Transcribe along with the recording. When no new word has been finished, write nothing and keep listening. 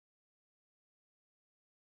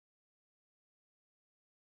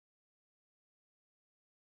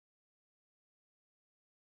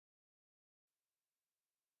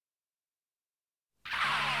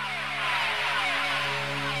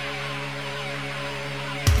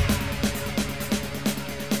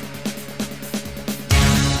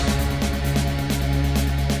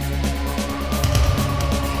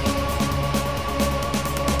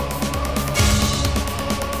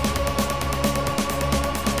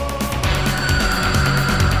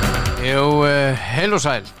Heil og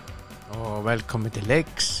sæl og velkomin til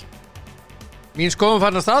leiks. Mín skoðun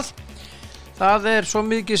farin af stað. Það svo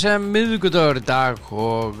mikið sem miðvikudagur í dag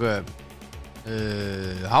og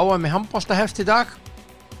HM í handbolta hefst í dag.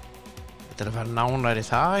 Þetta að fara nánar í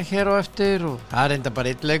það hér á eftir og það reyndar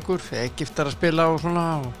bara einn leikur, Egyptar að spila og svona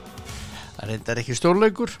og það reyndar ekki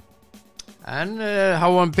stórleikur. En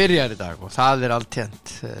HM byrjar í dag og það alltént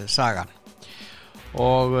sagan.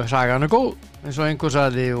 Og sagan góð, eins og einhver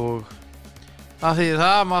sagði og það þýðir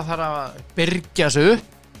það að maður þarf að byrgja sig upp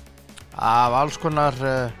af alls konar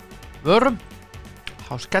vörum.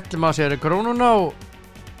 Þá skellir maður sér í krónuna og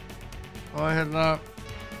hérna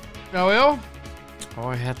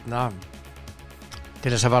og hérna til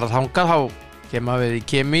þess að fara þangað þá kemur við í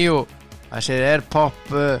kemi og það séð Pop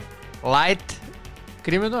Light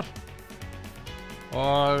grímurnar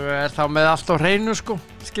og þá með allt á hreinu sko,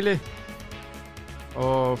 skiljið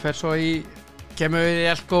og fer svo kemur við í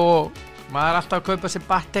Elko og maður alltaf að kaupa sér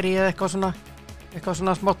batteri eða eitthvað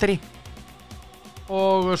svona smátteri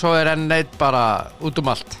og svo enn eitt bara út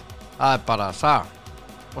allt. Það bara saga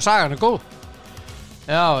og sagan góð.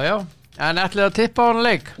 Já, en ætlið að tippa á hann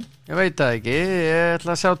leik? Ég veit það ekki, ég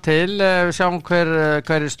ætla að sjá til, við sjáum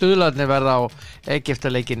hver stuðlarnir verða á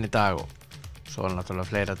Egyptaleikin í dag og svo náttúrulega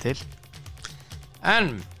fleira til.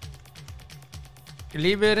 En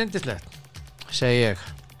lífið yndislegt, segi ég.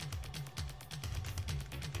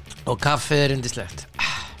 Og kaffið yndislegt.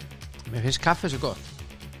 Mér finnst kaffið svo gott.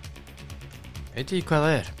 Veit ekki hvað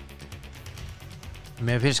það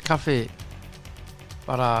Mér finnst kaffi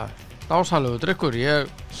bara dásamlegur drykkur. Ég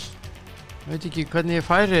veit ekki hvernig ég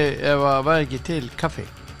færi ef það væri ekki til kaffi.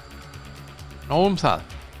 Nóg það.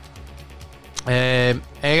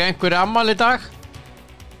 Eiga einhverju afmæli í dag?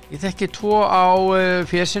 Ég þekki 2 á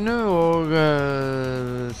fésinu og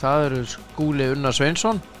það eru Skúli Unnar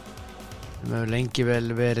Sveinsson sem hefur lengi vel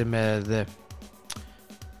verið með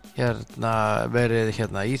verið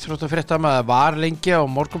íþróttafréttamaður, var lengi á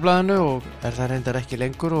Morgunblaðinu og það reyndar ekki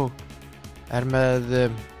lengur og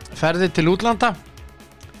með ferðir til útlanda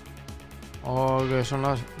og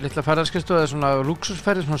svona litla ferðarskrifstofu eða svona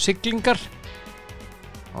lúxusferðir, svona siglingar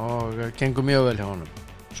og gengur mjög vel hjá honum.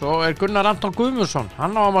 Svo Gunnar Anton Guðmundsson,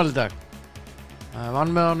 hann á afmæli í dag.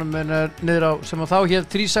 Vann með honum niður á sem þá hér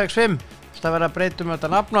 365. Það verið að breyta þetta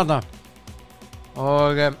nafn þarna.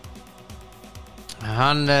 Og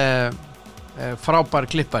hann frábær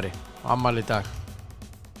klippari á afmæli í dag.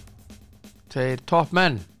 Tveir topp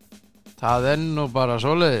menn. Það nú bara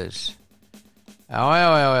svoleiðis. Já.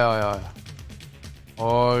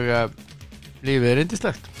 Og lífið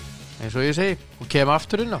yndislegt, eins og ég segi, og kem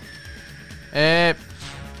aftur inn á.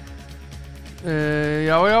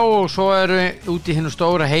 Já, og svo út í hinu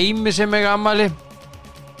stóra heimi sem eiga afmæli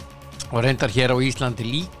og reyndar hér á Íslandi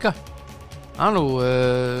líka.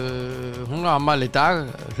 Hún á afmæli í dag,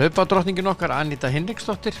 hlaupadrottningin okkar Anita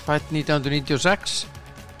Hinriksdóttir, fædd 1996.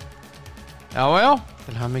 Já,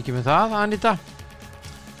 til hamingju með það, Anita.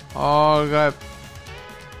 Og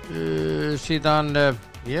síðan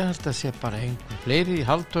ég held að sé bara einhver fleiri,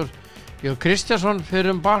 Halldór Jón Kristjánsson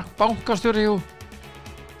fyrir bankastjóri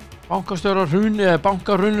bankastjóri á hruni eða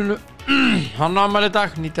bankarhruninu. Hann á afmæli í dag,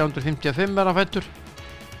 1955 hann fæddur.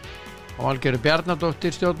 Og Valgerður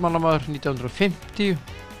Bjarnadóttir, stjórnmálamaður, 1950.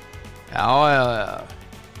 Já.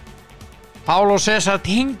 Paulo César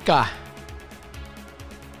Tinga,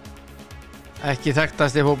 ekki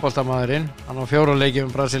þekktasti fótboltamaðurinn. Hann á 4 leiki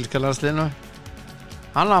með brasilíska landsliðinu.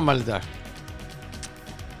 Hann á afmæli í dag.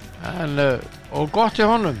 Og gott hjá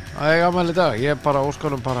honum að eiga afmæli í dag. Ég bara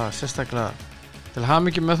óskonum bara sérstaklega til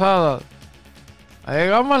hamingju með það að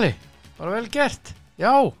eiga afmæli. Bara vel gert.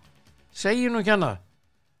 Já, segi nú ekki annað.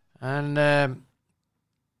 En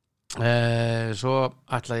svo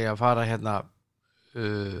ætla ég að fara hérna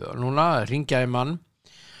núna að hringja í mann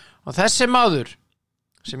og þessi maður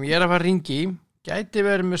sem ég að fara að hringja í gæti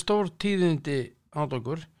verið með stór tíðindi handa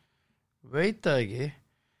okkur, veit það ekki,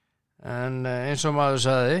 en eins og maður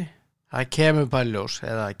sagði, það kemur bara í ljós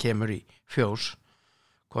eða kemur í fjós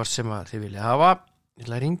hvort sem að þið vilja hafa. Ég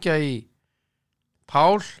ætla að hringja í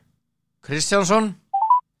Pál Kristjánsson.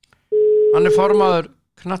 Hann formaður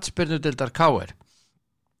knattspyrnudeildar KR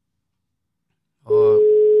og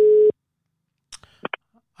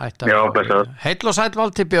heill og sæll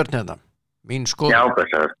Valtý Björn hérna, mín skoðun. Já,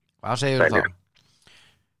 blessaður. Hvað segir þú þá?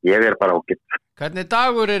 Ég bara ágætt. Hvernig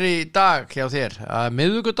dagur í dag hjá þér?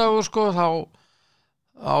 Miðvikudagur sko, þá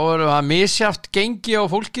það misjafnt gengi á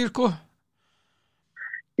fólki sko.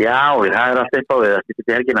 Já, það allt upp á við, það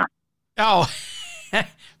stýtti helgina. Já,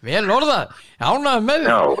 Vel orðað, ánægður með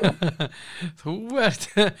Já,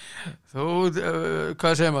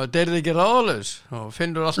 hvað segir maður, deyrið ekki ráðalaus og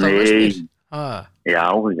finnur alltaf Nei. lausnir. já,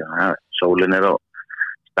 sólin á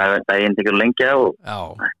daginn tekur lengi og Já,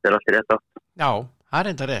 þetta allt rétt á. já, það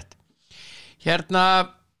enda rétt. Hérna,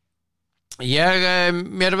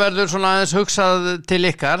 mér verður svona aðeins hugsað til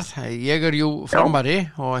ykkar, ég jú framari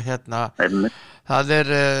og hérna, Einmitt. það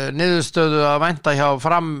niðurstöðu að vænta hjá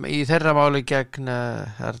Fram í þeirra máli gegn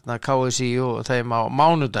hérna KSÍ og þeim á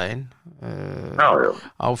mánudaginn Já.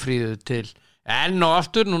 áfríðu til enn og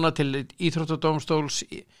aftur núna til Íþróttadómstóls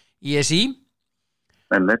ISÍ.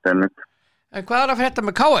 Einmitt. En hvað að frétta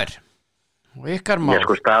með KR og ykkar mál?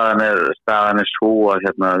 Sko, staðan er svo að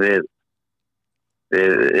hérna við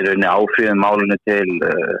erum áfríðum málinu til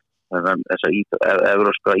þessa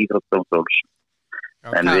evrópska íþróttadómstóls.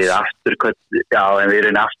 En við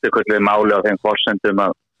erum afturkölluð máli á þeim forsendum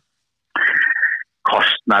að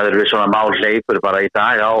kostnaður við svona mál hleypur bara í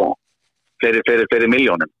dag á fleiri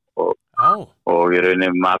milljónum og í rauninni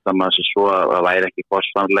maður sér svo að það væri ekki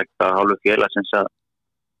kostvanlegt að hálfu félagsins að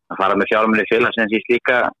fara með fjármuni félagsins í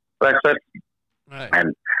slíka vegferð. En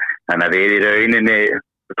þannig að við í rauninni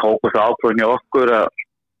tókum það ákvörðun hjá okkur að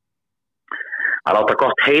láta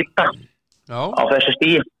gott heita á þessu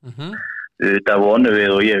stíi. Þetta vonum við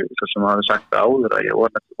og ég, svo sem hafi sagt áður, að ég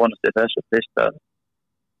vonast til þess að fyrst að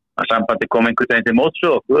sambandi kom einhvern veginn til móts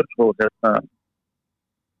við okkur og þetta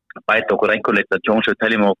bæta okkur einhvern veginn að tjónsveit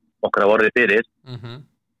teljum okkar að orðið fyrir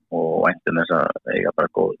og væntum þess að eiga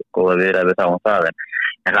bara góða viðræði þá það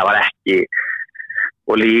en það var ekki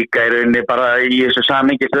og líka í rauninni bara í þessu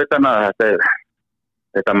samhengi hlutana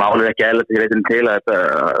þetta málið ekki eðlilegt í reyndinni til að þetta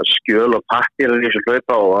skjöl og pappír í þessu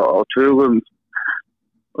hlaupa á tugum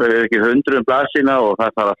og ekki 100 blaðsíðna og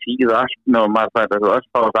það þarf að þýða allt og maður fær þessu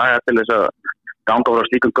örfá daga til þess að ganga frá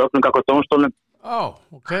slíkum gögnum gagnvart dómstólnum.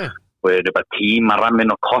 Okay. Og það er bara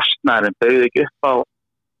tímarammin og kostnaðurinn bauð ekki upp á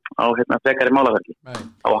hérna frekari málaferli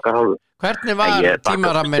á okkar hálfu. Hvernig var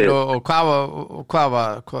tímarammin og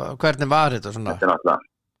hvernig var þetta svona?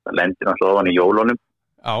 Það lendir náttúrulega ofan í jólunum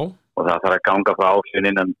og það þarf að ganga frá áhrifin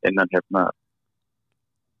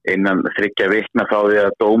innan 3 vikna frá því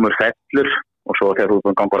að dómur fellur og svo þegar þú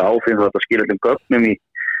gangur áhrifin þá þetta skilur gögnum í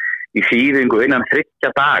þýðingu innan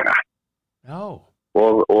 3 daga.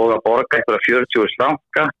 Og að borga eitthvað 40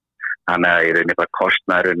 franka þannig að í rauninni bara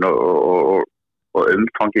kostnaðurinn og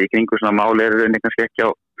umfangið í kringu svona máli er í rauninni kannski ekki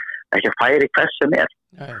að færi hvers sem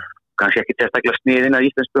kannski ekki sérstaklega sniðin að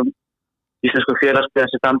íslensku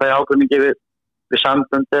félagsbyrðan sem standa í ágrunningi við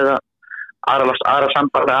sambönd eða aðra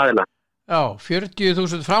sambandi aðila.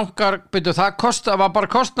 40.000 frankar, byrju það var bara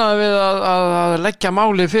kostnaði við að leggja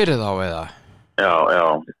máli fyrir þá eða? Já.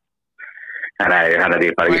 Þannig að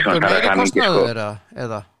ég bara í svona samhengi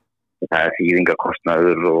eða? Það er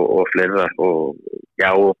þýðingakostnaður og fleira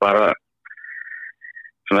og bara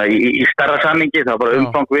svona í stærra samhengi það var bara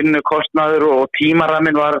umfang vinnukostnaður og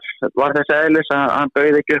tímaraminn var þess eðlis að hann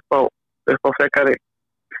bauð ekki upp á frekari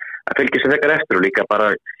að fylgja sér frekar eftir og líka bara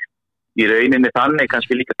í rauninni þannig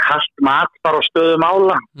kannski líka kalt mat bara á stöðu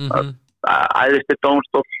mála æðsti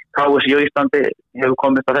dómstóll KSÍ á Íslandi hefur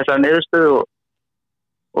komist á þessari niðurstöðu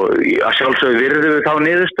og að sjálfsögðu virðum við þá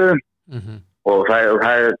niðurstöðum og það er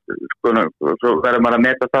svo verður maður að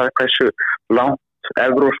meta það hversu langt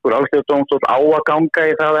evrópskur alþjóðadómstóll á að ganga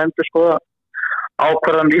í það að endurskoða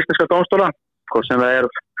ákvarðan íslenska dómstóla hvort það er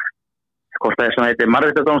sem heitir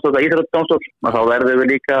mannréttindadómstóll eða íþróttadómstóll þá verður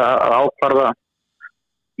við líka að ákvarða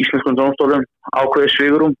íslenskum dómstólum ákveðið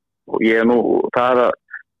svigrúm og ég nú það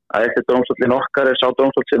að eftir dómstóllin okkar er sá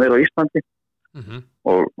dómstóll sem er á Íslandi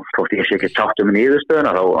og þótt ég sé ekki sátt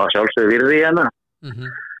niðurstöðuna þá að sjálfsögðu virði ég hana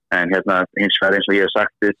en hérna hins vegar eins og ég hef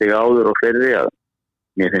sagt við þig áður og fleiri að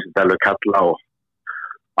mér finnst þetta alveg kalla á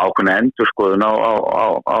ákveðna endurskoðun á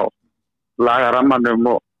lagarammanum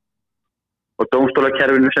og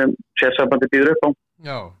dómstólakerfinu sem sérsambandi býður upp á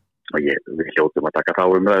og við hljótum að taka þá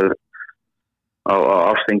umræður á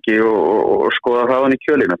ástengi og skoða það hann í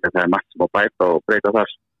kjölinu þetta er margt sem að bæta og breyta þar.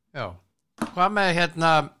 Hvað með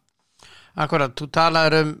hérna akkurat, þú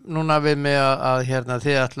talaður núna við mig að hérna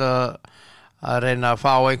þið ætla að reyna að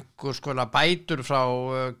fá einhvers konar bætur frá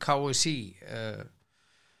KSÍ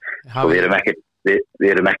og við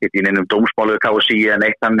erum ekkert í neinum dómsmálu KSÍ en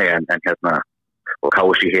eitt þannig en hérna og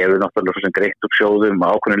KSÍ hefur náttúrulega sem greitt upp sjóðum og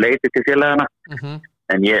ákveðnu leiti til félagana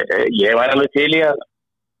en ég var alveg til í að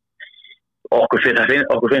okkur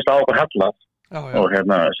finnst á okkur halla og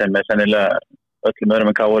hérna sem er sennilega öllum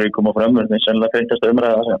öðrum en KSÍ koma fram það er sennilega feintast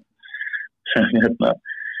umræða sem hérna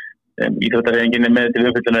íþróttahreyfingin er með til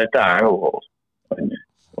uppfyllunar í dag og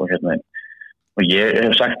og ég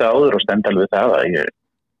hef sagt það áður og stend alveg það að ég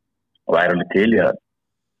væri alveg til í að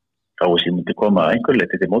KSÍ myndi koma að einhver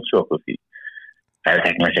leyti til móts við okkur því það er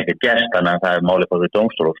teknilega ekkert gerst þannig að það er málið fyrir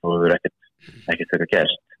dómstól og svo hefur ekkert fyrir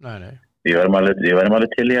gerst. Nei. Við værum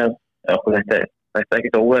alveg til í að okkur þetta er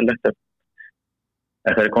ekkert óeðlilegt að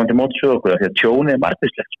það er komið til móts við okkur því að tjónið er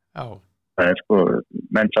margvíslegt. Já. Það er sko,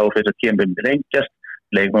 menn sá fyrir að tímabilið lengjast,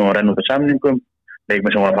 leikmenn var renn út af samningum,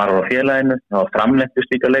 leikmenn sem var að fara á félaginu, það var framlengt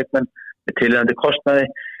slíka leikmenn með tilhæðandi kostnaði.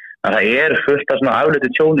 Það er fullt af svona afleitu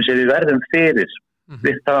tjóni sem við verðum fyrir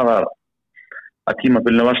við það að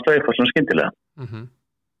tímabilinu var slaufa svona skyndilega.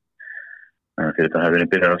 Þannig að fyrir þetta hefur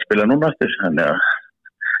við byrjað að spila núna aftur, þannig að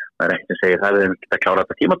það er ekkert að segja það við hefum getað klárað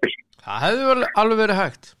þetta tímabil. Það hefði alveg verið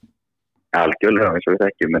hægt. Algjörlega, eins og við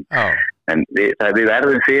þekkjum, en við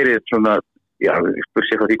verðum fyrir svona, já, við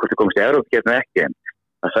spursið frá því hvort við komumst í Evrópu getum ekki, en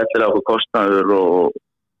það fellur á okkur kostnaður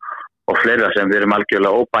og fleira sem við erum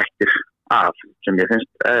algjörlega óbættir af, sem ég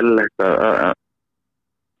finnst eðlilegt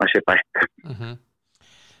að sé bætt.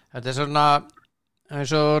 Þetta er svona,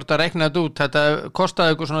 eins og þú ert að reikna þetta út, þetta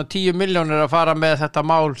kostaði ykkur svona 10 milljónir að fara með þetta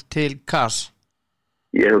mál til KAS.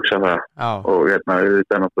 Ég hugsa það, og þetta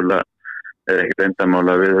er náttúrulega ekkert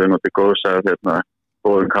endamála, við höfum notið góðs að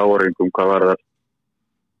góðum káringum hvað var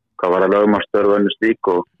það lögumálstörf og önnur slík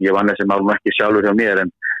og ég vann þessi málum ekki sjálfur hjá mér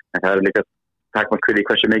en það er líka takmark fyrir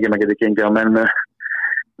hversu mikið maður getur gengið á menn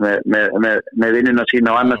með vinnuna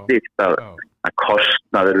sína og annað slíkt að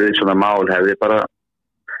kostnaður við svona mál hefði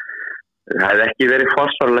ekki verið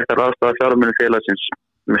forsvarlegt að ráðstafa fjármunum félagsins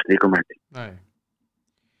með slíkum hætti. Nei.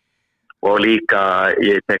 Og líka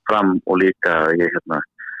ég tek fram og líka ég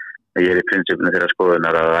er í prinsipinu þeirra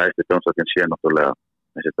skoðunar að æðstu dómstóllinn sé náttúrulega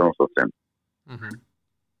þessi dómstóll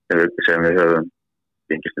sem við höfum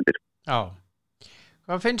gengist undir. Já.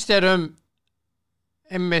 Hvað finnst þér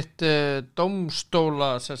einmitt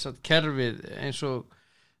dómstóla kerfið eins og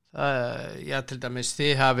já, til dæmis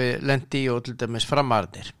þið hafi lent í og til dæmis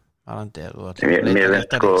framarðir? Mér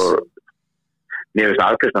finnst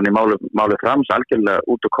afgreiðslan í máli frams algjörlega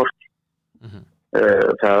út og kort.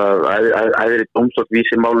 Það æðir dómstóll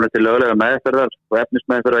vísir málunni til löglega meðferðar og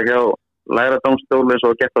efnismeðferðar hjá lægra dómstóli eins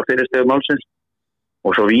og gett á fyrirstegu málsins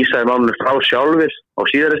og svo vísaði málunni frá sjálfur og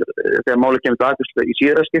þegar máli kemur til afgreiðslu í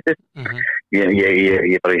síðara skipti.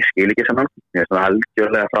 Ég skil ekki saman, ég er svona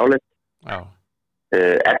algjörlega fráleit.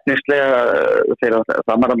 Efnislega þegar það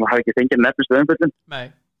hafi ekki fengið efnislega umfjöllun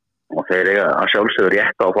og þeir eiga að sjálfsögur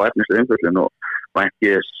rétt á að fá efnislega umfjöllun og vænti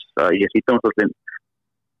þess að ég síðdómstóllinn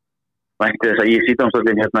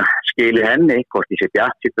skili henni, hvort ég sé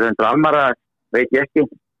bjartsýnn fyrir almara, veit ég ekki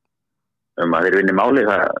að þeir vinni máli,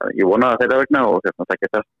 ég vona það þeirra vegna og það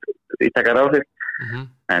geta íttakar á sig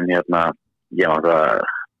en ég var það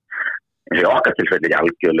eins og okkar tilfelli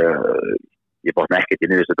algjörlega, ég botna ekkert í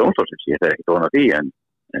niðurstu dómstólsins, ég fer ekkert vona því en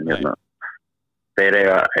þeir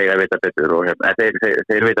eiga að vita betur og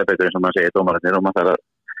þeir vita betur eins og maður segir dómararnir og maður þarf að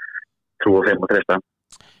trúa þeim og treysta.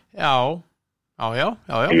 Já.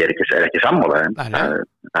 Ég er ekki sammála en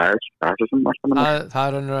það er svo sem alltaf það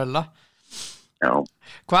er raunverulega. Já.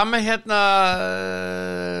 Hvað með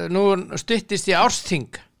nú styttist í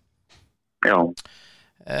ársþing? Já.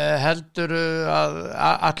 Heldur að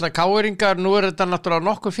alla káeringar, nú er þetta náttúrulega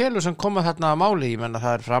nokkuð félög sem koma þarna að máli, ég menna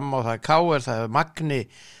það er Fram og það er KR, það er Magni,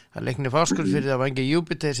 það er Leiknir Fáskur fyrir það vangi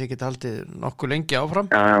Júpiter sem geta haldið nokkuð lengi áfram.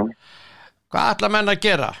 Já. Hvað ætla menn að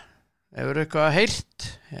gera? Hefur eitthvað heyrt?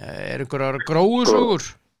 Er einhverjar gróðsugur?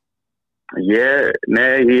 Ég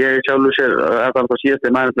sjálfur sér að það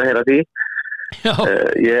síðast maður að heyra því.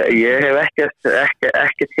 Ég hef ekkert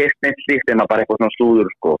heyrt neitt slíkt en bara eitthvað svona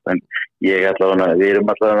slúður sko. En ég hef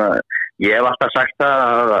alltaf sagt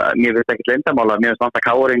það að mér finnst ekki leyndamála að mér finnst vantar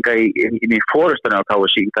káringa í forustunni á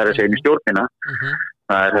KSÍ, það er að segja inn í stjórnina.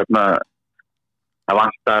 Það er það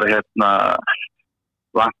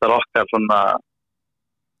vantar okkar svona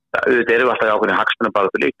auðvitað erum við alltaf í ákveðin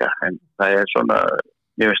hagsmunabáratu líka en það er svona,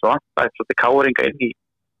 mér finnst það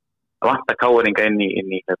vantar káringa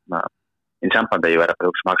inn í sambandi að ég verði að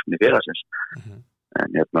hugsa hagsmunni félagsins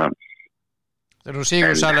en Það eru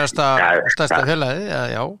sigursalega stærsta félagið,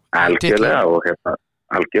 já. Algjörlega og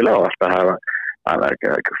alltaf hafa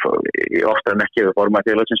oftar en ekki við formað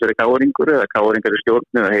félagsins verið káringur eða káringar í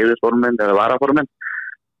stjórn eða heiðusformenn eða varaformenn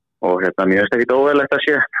og mér finnst ekki óeðlegt að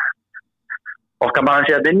sé okkar maður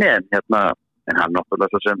sé að vinni en hann náttúrulega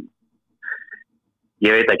svo sem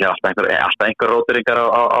ég veit ekki alltaf einhver róteringar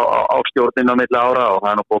á stjórninu á milli ára og það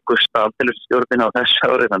er nú búið að gusta til stjórninu á þessu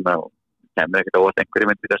ári þannig að það kemur ekkert óvart einhverju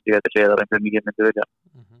myndi að stíga til hliðar einhverju mikið myndi vilja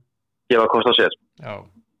gefa kost á sér. Já.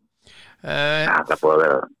 Það er búið að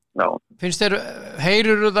vera finnst þér,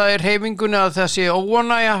 heyrurðu það hreyfingunni að það sé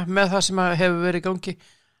óánægja með það sem hefur verið í gangi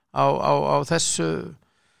á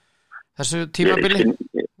þessu tímabili,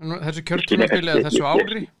 þessu kjörtímabili eða þessu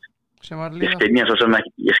ári sem var líða? Ég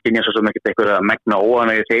skynja svo sem ekki einhverja megna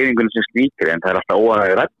óánægju hreyfingunni sem slíkri, en það alltaf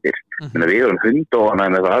óánægju raddir. Við vorum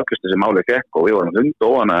hundóánægju með það afgreiðslu sem málið fékk og við vorum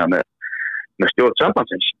hundóánægju með stjórn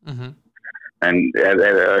sambandsins. En ef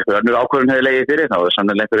einhver önnur ákvörðun hefði legið fyrir, þá er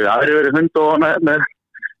sannlega einhverjir aðrir verið hundóánægju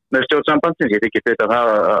með stjórn sambandsins. Ég þykist þetta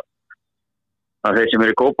að þeir sem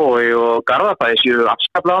eru í Kópavogi og Garðabæ séu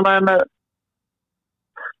afskaplega ánægju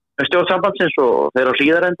með stjórn sambandsins og þeir á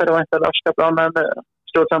Hlíðarenda eru væntanlega afskaplega ánægju með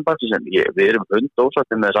stjórn sambandsins, en við erum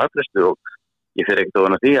hundósattir með þess afgreiðslu og ég fer ekkert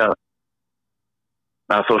ofan á því að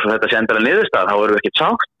þó svo þetta sé endanlega niðurstaða, þá erum við ekkert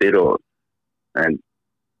sáttir en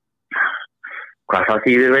hvað það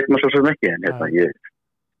þýðir veit maður svo sem ekki, en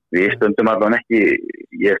við stundum allan ekki,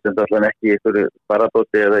 ég stundum allan ekki í einhverju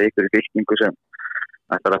barabóti eða einhverju fylkingu sem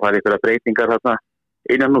ætlar að fara í einhverja breytingar þarna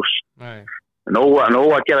innan hús. Nóg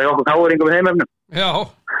að gera í okkur káringum í heimefnum. Já.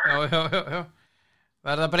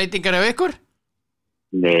 Verða breytingar á ykkur?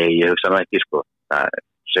 Nei, ég hugsa það ekki, sko. Það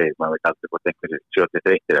segir maður veit aldrei hvort einhverju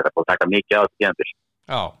 73 er að búið að taka mikið á þetta tíðanbíl.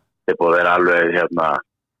 Já. Þeir búið að vera alveg,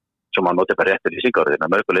 sem maður notið bara réttur í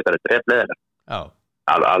lýsingarorðinu, mörguleitar er drefleðina. Já.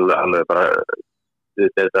 Alveg bara,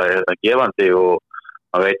 þetta er gefandi og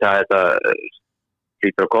maður veit að þetta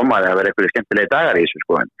hlýtur að koma, það verður einhverju skemmtilegi dagar í þessu,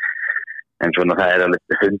 sko. En svona það er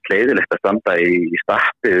alveg hundleiðilegt að standa í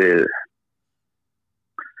stappi við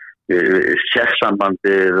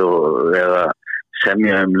sérsambandið eða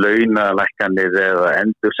semja launalækkanir eða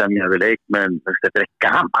endur semja við leikmenn, þetta er ekki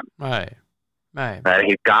gaman. Nei. Það er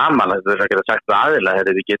ekki gaman, það er ekki að sagt aðila,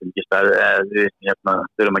 þegar við getum ekki staðið, við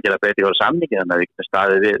þurfum að gera breytingar á samningi, þannig að við getum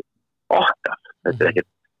staðið við okkar. Þetta er ekki,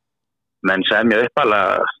 menn semja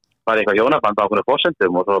uppalega, bara eitthvað hjónaband á okkur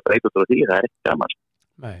forsendum og þá breytur úr því, það er ekki gaman.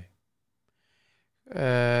 Nei.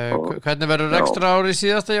 Hvernig verður ekstra árið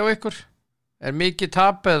síðasta hjá ykkur? Er mikið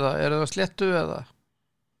tap eða er það sléttu eða?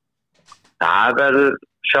 Það verður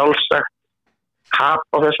sjálfsagt tap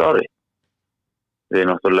á þessu ári. Við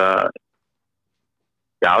náttúrulega,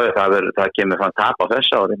 það kemur fann tap á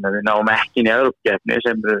þessu ári, en við náum ekki inn í Evrópukeppni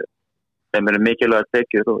sem eru mikilvægt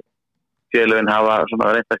tekjur og félögin hafa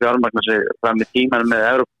svona reynt að fjármagna sig fram í tíman með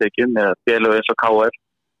Evróputekjum eða félögin eins og KR.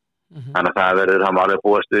 Þannig að það má alveg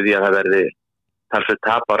búast við því að það verði talsveit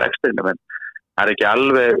tap á rekstrinum, en það er ekki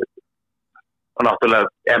alveg. Og náttúrulega,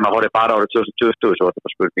 ef maður horfði bara árið 2020, svo var þetta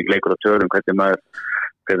bara spurning leikur á tölum, hvernig maður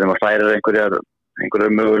hrærir einhverju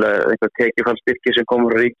mögulega tekjufallsstyrki sem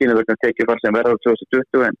komur á ríkinu, vegna tekjufall sem verður á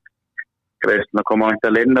 2020, en greiðsluna koma á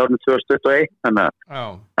einhverja linna árið 2021, þannig að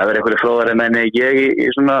það verður einhverju fróðari menni ég í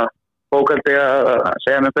svona bókaldi að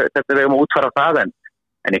segja mér þetta við erum að útfara það,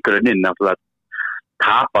 en í grunninn náttúrulega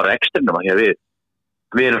tap á rekstrinum, að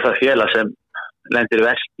við erum það félag sem lendir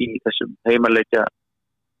verst í þessum heimaleikja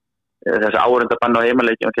þessi áhörendabann á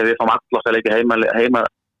heimaleikjum, þegar við fáum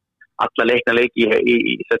alla leikna leiki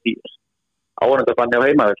í þessi áhörendabanni á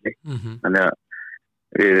heimavelli. Þannig að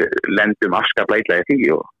við lendum afskaplega illa í því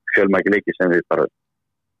og fjölmæki leiki sem við bara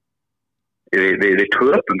við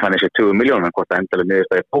töpum þannig sé 20 milljónum, hvort það endalega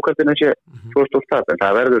niðurstaði pókaldinu sé 2012, en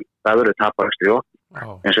það verður taparækstri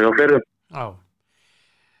eins og hjá fleirum. Já.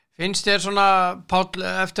 Finnst þér svona, Páll,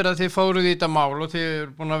 eftir að þið fóruð í þetta mál og þið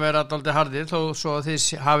eru búin að vera alltaf harðir, þó svo að þið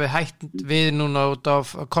hafi hætt við núna út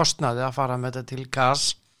af kostnaði að fara með þetta til gas?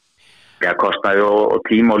 Já, kostnaði og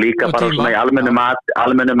tíma og líka og bara tíma, svona í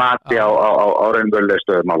almennu mati á raunverulega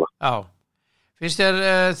stöðumála. Já. Finnst þér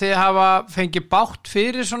þið hafa fengið bátt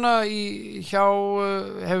fyrir svona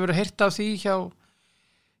hefur heyrt af því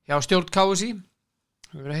hjá stjórn KSÍ?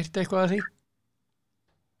 Hefur heyrt eitthvað af því?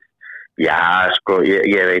 Já, sko, ég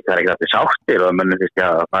veit það er ekki alltaf sáttir og mönnum finnst ég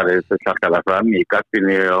að farið fullharkalega fram í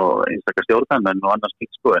gagnrýni og einstakar stjórnarmenn og annars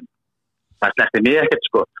slíkt, sko, en það snertir mig ekkert,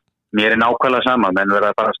 sko. Mér er nákvæmlega sama, menn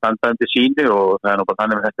verða bara að standa undir sínu og það er nú bara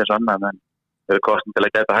þannig með þetta eins og annað, menn þau eru kostin til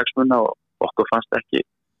að gæta hagsmuna og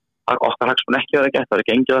okkar hagsmun ekki að það gæta, það er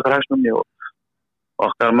ekki engið okkar hagsmunni og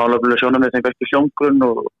okkar málefnilega sjónarmið þeim ekki sjóngrunn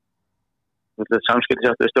og samskipti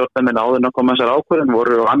sjátt við stjórnarmenn áður en að koma þessar ákvörðun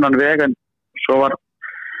voru á annan veg en svo var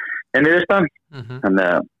niðurstaðan. Þannig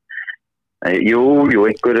að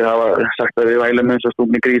einhverju hafa sagt að við vælum eins og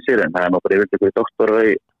stúmni grísir, en það er náttúrulega yfir einhverju doktor þá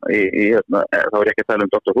er ég ekki að tala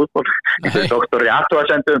doktor fútból, einhverju doktor í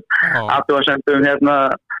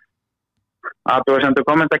athugasendum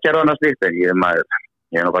kommentakerfana slíkt, en ég er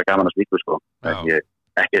nú bara gaman að slíku, sko.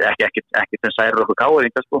 Ekki sem særir okkur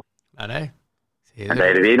káðingar, sko. Nei. En það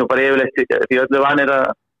er við nú bara yfirleitt því öllu vanir að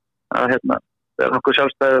vera nokkuð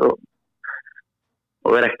sjálfstæður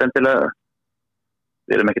og vera ekkert endilega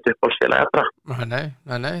við erum ekkert uppáhaldsfélag efra. Nei,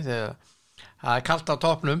 þegar það er kalt á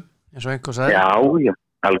toppnum, eins og einhver sagði. Já,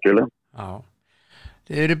 algjörlega. Já.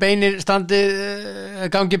 Þið eru beinir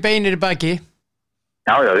gangi beinir í baki.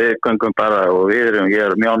 Já, við göngum bara og ég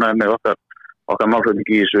er mjánaði með okkar málflutning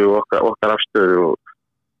í þessu og okkar afstöðu og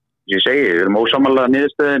ég segi, við erum ósamanlega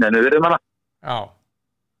niðurstöðin en við erum hana. Já.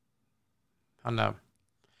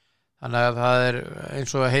 Þannig að það er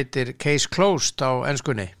eins og það heitir case closed á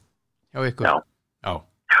enskunni hjá ykkur. Já.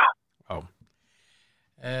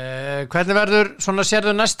 Hvernig verður svona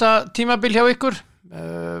sérðu næsta tímabil hjá ykkur?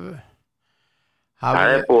 Það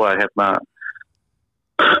er búið að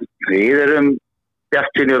við erum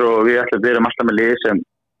bjartsýnir og við erum alltaf með lið sem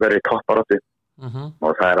verður í toppbaráttu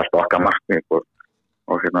og það er alltaf okkar markmið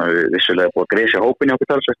og við vissulega búið að gresja hópin hjá okkur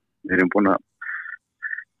talsveit. Við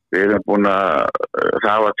erum búin að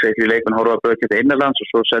það var 2-3 leikmenn horfa að bökja til innanlands og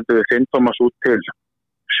svo sendum við Finn Tómas út til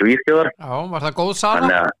Svíþjóðar. Já, var það góð sala?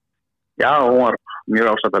 Þannig að, já, hún var mjög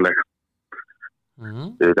ásættanleg.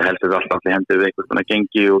 Þetta heldur alltaf til hendur við einhvern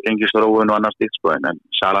gengi og gengisþróun og annars stíkt sko, en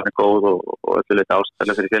salan er góð og öllu litt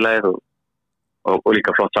ásættanleg fyrir félagið og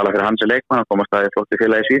líka flott sala fyrir hans leikmann, hann komast aðeins flott í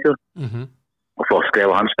félagið Svíþjóð og flott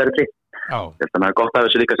skrifa hans ferli. Þetta er gott að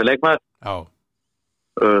þessu líka sem leikmaður.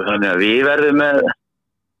 Þannig að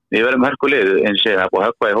við verðum hörkulið, eins og það er búið að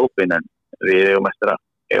höggva í hópin en við eigum eftir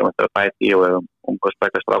að bæti í og eigum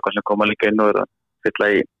ungarspækast strákar sem koma líka inn og eru að fylla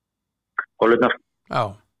í hólurnar. Já,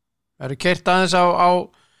 eru keyrt aðeins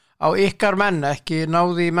á ykkar menn, ekki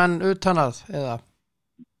náði menn utan að, eða?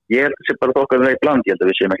 Ég held að það sé bara þokkar með í bland, ég held að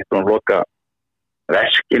við séum ekkert búin að loka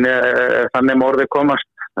veskinu þannig með orðið komast,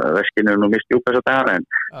 veskinu er nú mist júk þess að dagana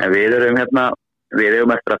en við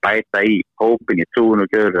eigum eftir að bæta í hópin í trúin og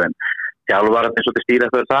gjöru en þjálfararnir svolítið stýra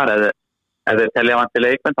fyrir þar ef þeir telja vant til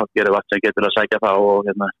leikmenn þá gerum við sem getur að sækja það og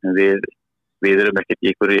við erum ekkert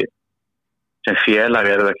í ykkur sem félag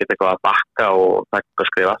erum við ekkert eitthvað að bakka og takka og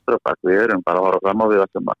skrifa aftur og bakka, við erum bara að horfa fram á við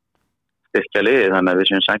ætlum að styrkja liðið þannig að við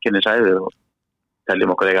séum sanginni sæði og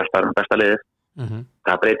teljum okkur eiga alltaf besta liðið.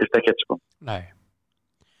 Það breytist ekkert sko. Nei,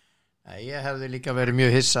 ég hefði líka verið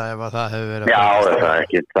mjög hissa ef að það hefði verið Já, það er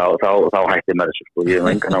ekki, þá hætti maður þessu sko, ég hef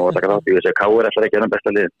engan á að taka þátt, ég veist að KR ætlar ekki að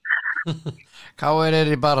besta liðið. KR er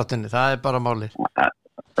í baráttunni, það er bara málið.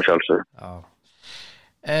 Það sjálfsögðu.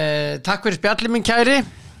 Takk fyrir spjallið minn kæri.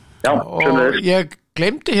 Já, og ég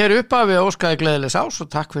glemdi hér upp að við óskaði gleðilegs ás og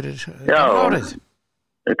takk fyrir árið.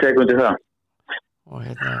 Ég tekum undir það.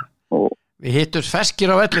 Og við hittumst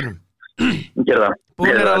feskir á vellinum. Gerðu það.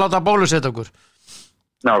 Búinir að láta bólusetta okkur.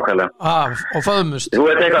 Nákvæmlega. Og föðumust. Þú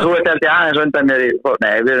ert held ég aðeins undan mér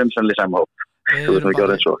nei, við erum sannlega í sama hóp. Þú ert nú ekki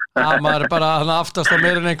orðin svo. Maður er bara hann aftast á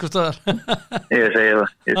meir en einhver stöðar. Ég segi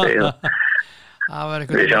það. Það var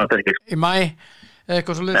eitthvað í maí,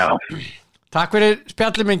 eitthvað svo liðs. Já. Takk fyrir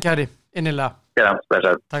spjallið minn kæri, innilega. Já,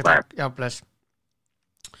 blessað. Takk. Já, bless.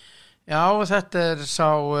 Já, þetta er sá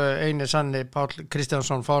eini sanni Páll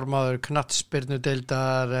Kristjánsson, formaður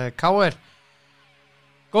knattspyrnudeildar KR.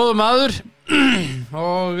 Góður maður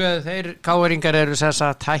og þeir KR-ingar eru sem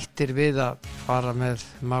sagt hættir við að fara með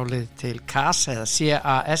málið til CAS eða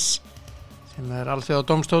CAS sem er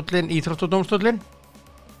alþjóðadómstóllinn, íþróttadómstóllinn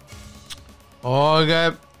og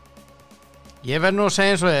ég verð nú að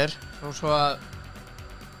segja eins og og svo að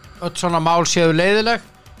öll svona mál séu leiðileg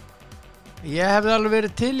ég hefði alveg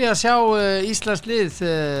verið til í að sjá Íslands lið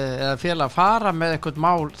eða félag fara með eitthvað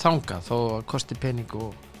mál þangað þó að kosti pening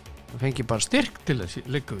og fengi bara styrk til að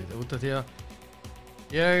liggja við það út af því að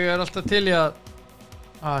ég er alltaf til í að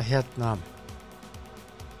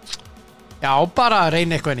já, bara að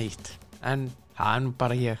reyna eitthvað nýtt en það er nú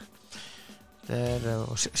bara ég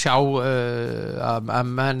sjá að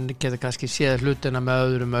menn getur kannski séð hlutina með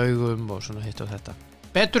öðrum augum og svona hitt og þetta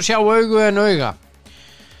betur sjá augu en auga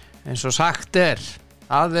eins og sagt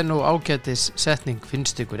það er nú ágætis setning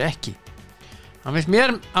finnst ykkur ekki það finnst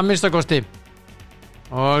mér að minnstakosti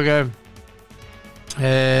og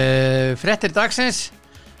fréttir dagsins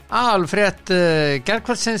alfrétt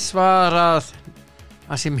gerkvöldsins var að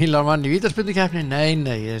Asi Milan vann í vítaspyrnukeppni nei,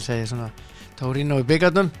 ég segi svona Torino í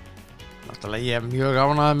bikarnum náttúrulega ég er mjög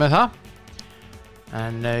ánægður með það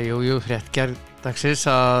en jú, frétt gerkdagsins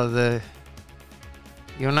að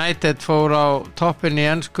United fór á toppinn í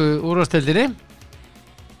ensku úrvalsdeildinni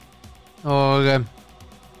og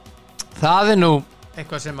það er nú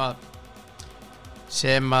eitthvað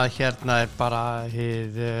sem að hérna er bara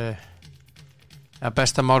hið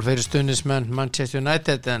besta mál fyrir stuðningsmenn Manchester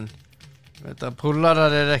United en þetta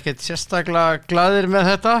púlarar er ekkert sérstaklega glaðir með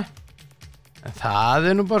þetta en það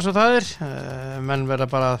er nú bara svo það menn verða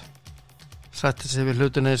bara að sætta sig við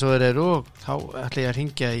hlutina eins og þeir eru og þá ætla ég að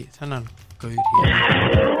hringja í þennan gaur hér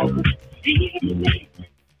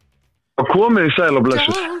komið í sæl og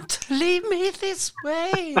blessuð. Don't leave me this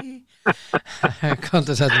way.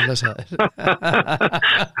 Komdu sæll og blessaður.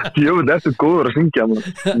 Jú, þetta góður að syngja maður.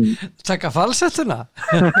 Taka falsettuna.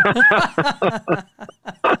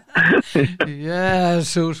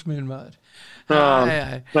 Jesús mín maður.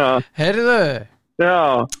 Heyrðu. Já.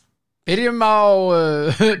 Byrjum á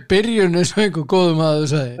byrjunu sem einhver góðum að þú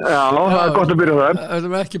segi. Já, það gott að byrja þar. Það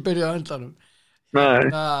erum ekki byrja á endanum. Nei.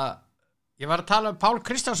 Ég var að tala Pál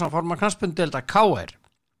Kristjánsson, formann knattspyrnudeildar KR.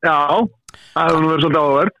 Já, það hefur verið svolítið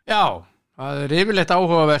áhugavert. Já, það yfirleitt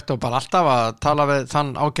áhugavert og bara alltaf að tala við þann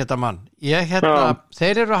ágæta mann.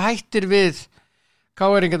 Þeir eru hættir við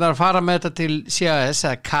KR-ingarnar að fara með þetta til CAS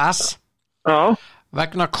eða CAS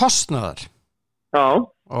vegna kostnaðar. Já.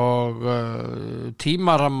 Og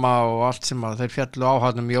tímaramma og allt sem að þeir fjallu á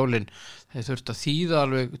hann jólin. Þeir þurftu að þýða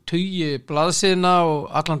alveg tugi blaðsíðna og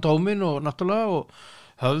allan dómin og náttúrulega og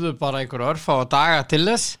höfðu bara einhver örfá að daga til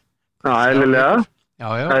þess. Já, eðlilega. Já.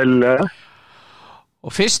 Eðlilega.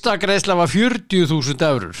 Og fyrsta greiðsla var 40.000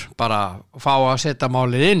 eurur bara að fá að setja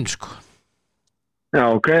málið inn, sko. Já,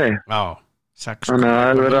 ok. Já, 6. Þannig að það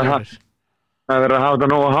er verið að hafa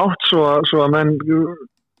þetta nógu hátt svo að menn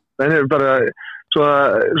er bara svo að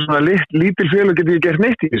svona lítil félög geti gert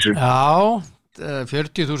neitt í þessu. Já,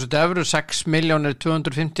 40.000 eurur,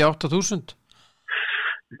 6.458.000.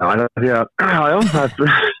 Já, þetta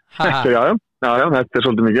er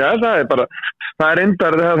svolítið mikið. Það er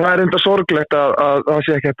enda sorglegt að það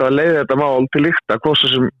sé ekki hægt að leiða þetta mál til lykta, hvað svo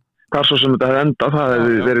sem þetta hefði endað. Það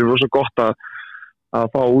hefði verið rosa gott að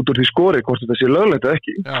fá út úr því skori hvort þetta sé löglegt eða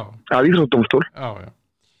ekki. Að íþróttadómstól. Já.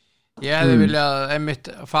 Ég hefði viljað einmitt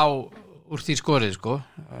fá úr því skorið, sko.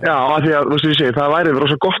 Já, af því að það væri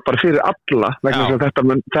rosa gott bara fyrir alla vegna þess að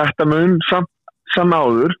þetta mun samt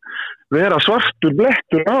áður vera svartur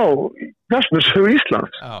blettur á knattspyrnusögu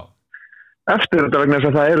Íslands. Já. Eftir þetta vegna þess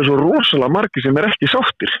að það eru svo rosalega margir sem ekki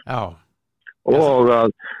sáttir. Já. Og að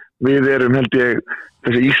við erum, held ég,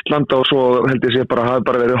 þessi Ísland og svo held ég sé hafi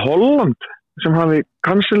bara verið Holland sem hafi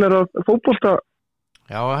kansilerað fótbolta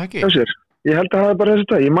ekki. Hjá sér. Ég held að það hafi bara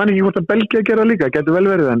þessi það. Ég man ekki hvort að Belgía gera líka, getur vel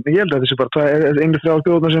verið en ég held að þessi bara einu þrjár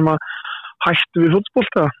þjóðnar sem að hættu við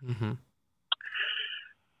fótbolta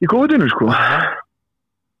í kóðinu, sko.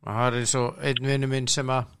 Það er svo einn vinur minn sem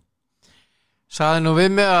að sagði nú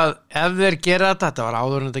við mig að ef þeir gera þetta var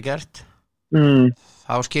áður en þetta gert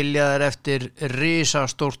þá skilja þeir eftir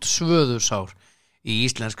risastórt svöðursár í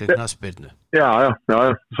íslenskri knattspyrnu. Já,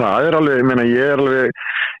 það er alveg,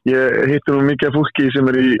 ég hitti nú mikið fólki sem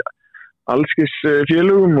er í allskis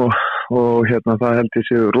félögum og það held ég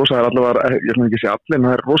sé rosa, það er allavega, ég ætlum ekki að sé allir en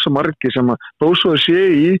það er rosa margir sem að þó svo sé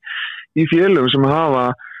í félögum sem hafa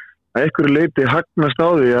að einhverju leiti hagnast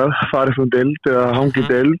á því að fari frá deild eða hangi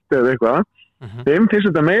deild eða eitthvað, þeim finnst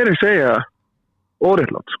þetta meiri segja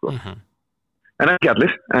óréttlátt, sko. En ekki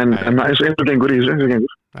allir, en eins og gengur í þessu,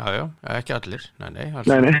 gengur. Já, ekki allir, nei.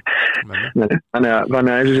 Þannig að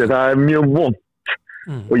eins og sé, það er mjög vont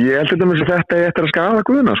og ég held að þetta er eftir að skaða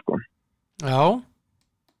guðuna, sko. Já.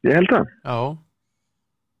 Ég held það.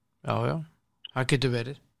 Já, það getur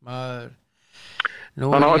verið.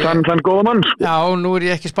 Þann góða mann, sko. Já, nú er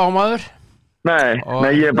ég ekki spámaður. Nei, nú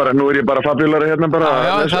er ég bara fabulari bara.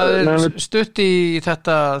 Já, það er stutt í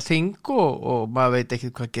þetta þing og maður veit ekki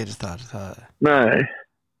hvað gerist þar. Nei.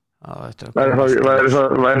 Er það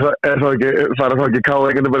ekki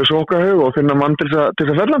káðegindi bara í sókahug og finna mann til þess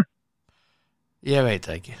að fella? Ég veit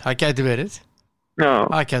ekki, það gæti verið. Já.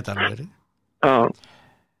 Það gæti alveg verið. Já.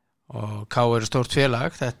 Og K.R. er stórt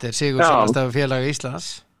félag, þetta er sigursælasta félag Íslands.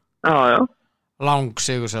 Já. Lang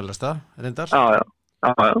sigursælasta, reyndar. Já.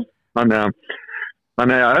 Þannig að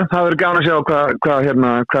það verður gaman að sjá hvað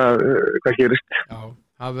gerist. Já,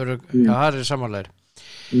 það er samanlegur.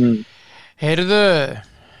 Heyrðu,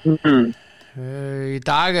 í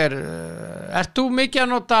dag ert þú mikið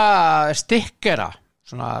að nota stikkera?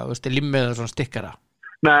 Svona, limmið eða svona stikkera?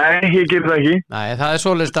 Nei, ég ger það ekki. Nei, það er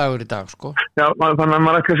svoleiðis dagur í dag, sko. Já, þannig að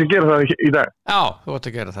maður ætti að gera það í dag. Já, þú ætti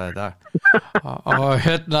að gera það í dag. og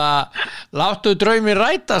láttu draumi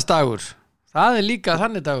rætast dagur. Það er líka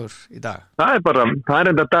þannig dagur í dag. Það er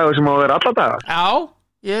enda dagur sem á að vera alla dagar. Já,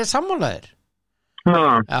 ég er sammálaðir.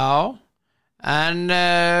 Já, en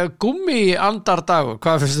gúmmiandardagur,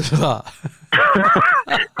 hvað finnst þú það?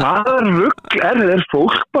 Hvað rugl er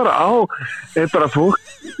fólk bara á, bara fólk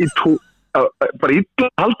í bara illa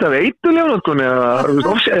halda af eituljónatkunni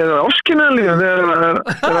eða ofskynalíðan þegar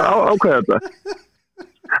ákvæða þetta.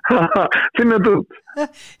 Finnir þú?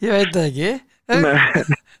 Ég veit það ekki.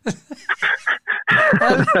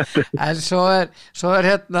 En svo er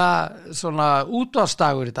svona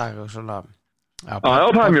útvarpsdagur í dag svona, já,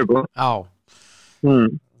 það er mjög góð. Já.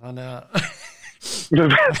 þannig að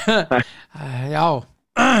já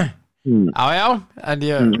já, en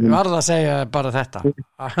ég varð að segja bara þetta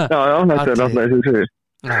þetta er náttúrulega sem þú segir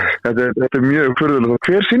þetta er mjög furðulegt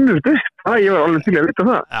hver finnur þetta? Ég var alveg til að vita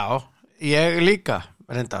það já, ég líka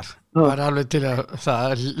reyndar, var alveg til að það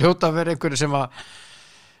hljóta að vera einhverju sem að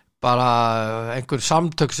bara einhver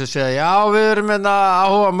samtök sem segja já, við erum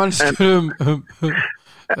áhuga mannstur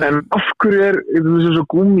en af hverju er svo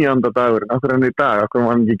gúmmíandadagur af hverju hann í dag, af hverju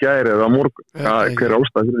hann ekki gæri eða á morgun, hver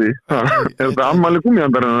ástæð fyrir því er þetta afmæli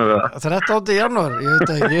gúmmíandar 13. janúar, ég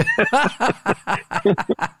veit ekki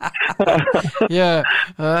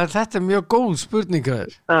þetta er mjög góð spurning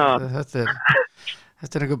þetta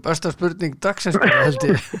er einhver besta spurning dagsins held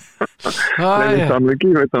ég veit hann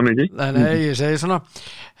ekki nei, ég segi svona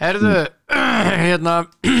herðu, hérna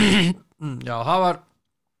já, það var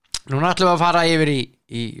núna ætlum við að fara yfir í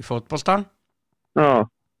fótboltan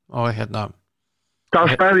og hérna hvað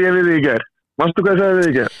sagði ég við þig í gær? Manstu hvað sagði við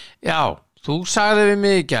þig í gær? Já, þú sagði við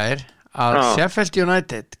mig í gær að Sheffield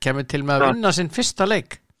United kemur til með að vinna sinn fyrsta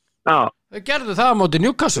leik þau gerðu það á móti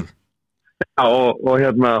Newcastle já, og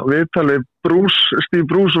hérna viðtalið Steve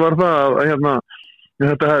Bruce var það að hérna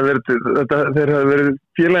þeir hefði verið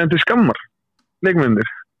félaginn til skammar leikmyndir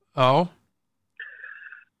já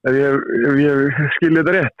ef ég skilja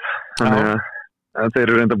þetta rétt þannig að þeir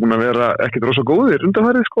eru reynda búin að vera ekkert rosa góðir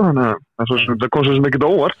undanfærið sko þannig að það kom svo sem ekkert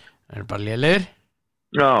óvart þeir eru bara lélegir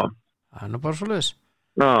já það er nú bara svoleiðis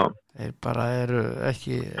já þeir bara eru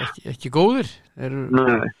ekki góðir þeir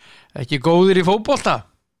eru ekki góðir í fótbolta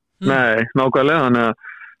nei, nákvæmlega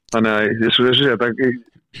þannig að þessu það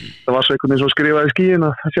var svo einhvern veginn sem skrifaði í skíin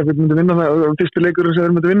að Sheffield myndi vinna það og fyrstu leikur sem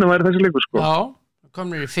þeir myndi vinna væri þessi leikur sko já,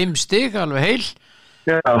 komnir í 5 stig alveg heil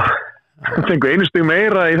já, það fengur 1 stig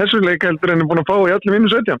meira í þessu leik heldur en er búin að fá í öllum vinnu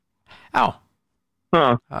 17 já,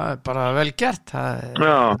 það er bara vel gert það er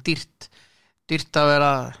dýrt að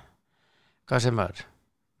vera hvað sem er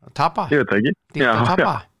að tapa ég veit ekki dýrt að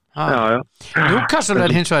tapa Newcastle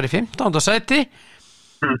er hins vegar í 15. sæti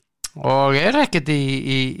og er ekkert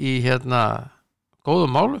í hérna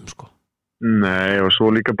góðum málum sko nei og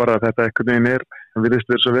svo líka bara að þetta einhvern veginn það virðist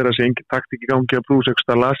þess að vera þessi engin taktík í gangi að Bruce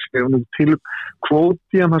ekstra las til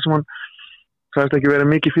kvóti en það sem hann sagðist ekki verið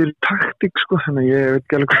mikið fyrir taktík sko þannig ég veit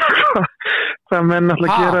ekki alveg hvað menn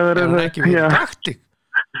alltaf gera er hann ekki fyrir taktík?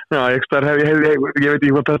 Já, ég veit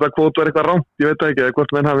ekki hvað þetta kvót var eitthvað rámt ég veit ekki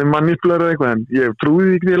hvort menn hafi manipulað eitthvað en ég trúði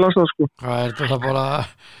ekki því að lasa það sko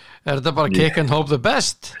er þetta bara kick and hope the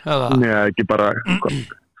best? Nei, ekki bara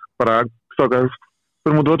stokkað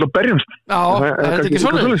fyrir mútið öll að berjumst já, er þetta ekki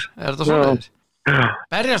svoleiðis? Er þetta svoleiðis?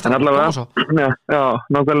 Berjast en allavega já,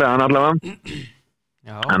 nákvæmlega, en allavega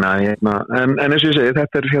en eins og ég segi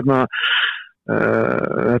þetta er hérna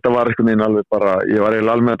þetta var einhvern veginn alveg bara ég var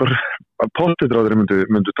eiginlega alveg með að pottitráður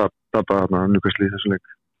myndu tapa þarna Newcastle í þessu leik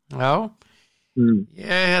já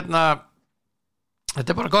ég hérna þetta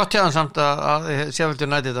er bara gott jáðan samt að Sheffield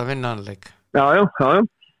United að vinna hann leik já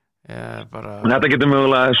þetta getur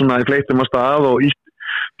mögulega svona í fleitum á stað og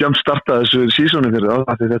jumpstarta þessu sísónu fyrir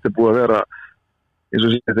það því þetta er búið að vera eins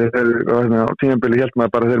og þetta er á tímabili held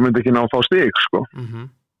maður bara þeir myndi ekki ná að fá stig sko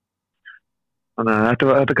þannig að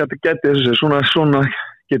þetta getur svona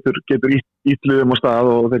getur ítluðum á stað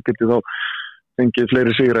og þeir getur þá fengið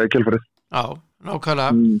fleiri sigra í kjölfarið já,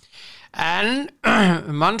 nákvæmlega en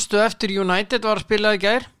manstu eftir United var að spila í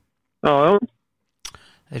gær já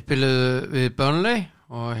þeir spiluðu við Burnley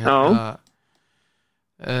og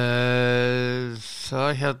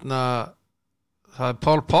hérna það er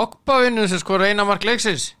Paul Pogba vinnur sem skora eina mark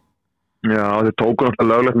leiksins já, þeir tóku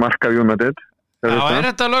náttúrulega löglegt mark af United já, er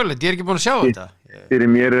þetta löglegt? Ég er ekki búin að sjá þetta fyrir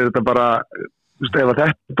mér er þetta bara ef þetta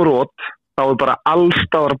er brot þá er bara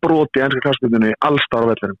allstáðar brot í enska knattspyrnunni allstáðar á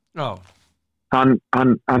vellinum já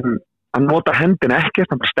hann notar hendin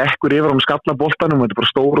ekkert, hann bara stekkur yfir og skalla boltanum, þetta er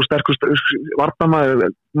bara stór og sterkur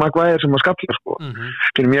varnamaður Maguire sem að skalla sko.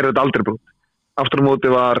 Fyrir mér er þetta aldrei brot aftur á móti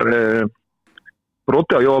var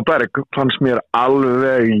broti á Jóa Berg fannst mér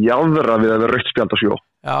alveg jáðra við að vera rautt spjald á sjó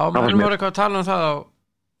já, menn voru eitthvað að tala um það á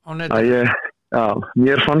netinu já,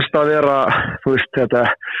 mér fannst það að vera þú veist þetta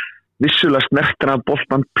vissulega snertina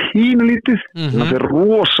boltan pínulítið það er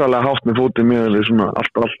rosalega hátt með fótið með svona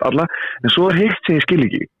alla en svo er heitt sem ég skil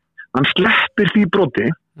ekki hann sleppir því broti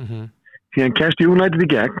því hann kemst United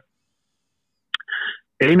í gegn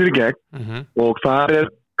einur í gegn og þar er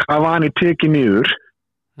Cavani tekið niður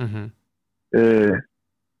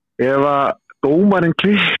ef að dómarinn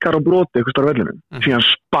klikkar á broti eitthvað starf vellinum því hann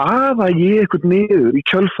spaða ég eitthvað niður í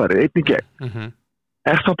kjölfari einn í gegn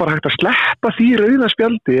er það bara hægt að sleppa því rauða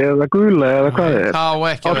spjaldi eða gula eða hvað er það á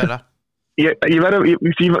ekki að vera ég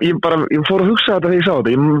fór að hugsa þetta þegar ég sá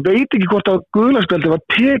þetta. Ég veit ekki hvort að gula spjaldi var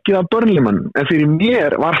tekið af Burnley-mann, en fyrir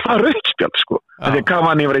mér var það rautt spjald, sko. Þegar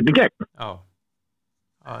Cavani var einn í gegn. Já.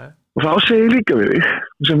 Og þá segir ég líka við þig,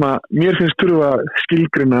 sem að mér finnst þurfa að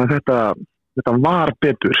skilgrina þetta var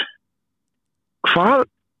betur. Hvað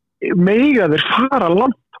mega þeir fara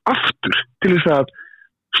langt aftur til þess að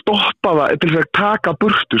stoppa það, til þess að taka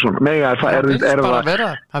burtu svona? Mega það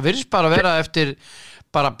virðist bara að vera eftir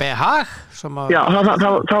bara behag sem að... Já, það var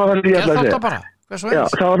það sem ég ætlaði að segja. Já,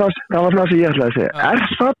 það var það sem ég ætlaði að segja. Er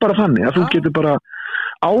það bara þannig að þú getur bara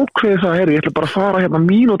ákveðið það, ég ætla bara að fara hérna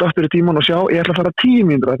mínútu aftur í tíman og sjá, ég ætla að fara 10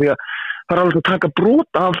 mínútur því að það er alveg að taka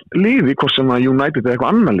brot af liði, hvort sem að United eða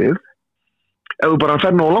eitthvað annar lið, ef þú bara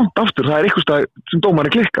fer nú langt aftur, það er eitthvað stað sem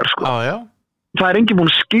dómari klikkar, sko. Já. Það er enginn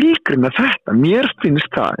búin að skilgrina þetta, mér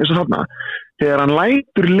finnst það, eins og þarna, þegar hann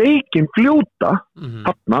lætur leikinn fljóta,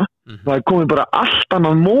 þarna, það er komið bara allt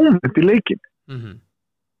annað moment í leikinn.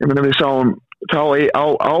 Ég meina við sáum, þá á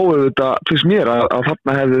þetta, fyrst mér að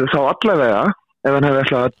þarna hefði þá allavega, ef hann hefði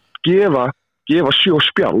ætlað að gefa 7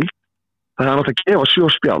 spjald, það hefði nátt að gefa 7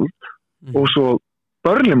 spjald og svo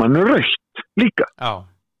Burnley-mann rautt líka. Já.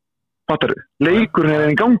 Fattar þú? Leikurinn er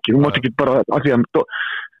í gangi, þú mátt ekki bara af því að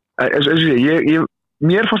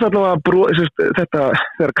mér fannst allavega þetta,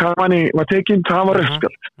 þegar Cavani var tekinn, það var rautt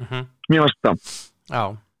spjald. Mér fannst það. Já,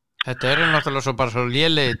 þetta er náttúrulega svo bara svo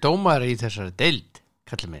lélegi dómar í þessari deild,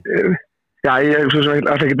 kallið minn. Já, ég er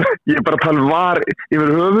bara að tala var yfir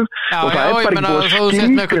höfuð og það er bara ekki búið að skilgrina. Já, þú sett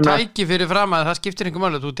með eitthvað tæki fyrir fram að það skiptir einhver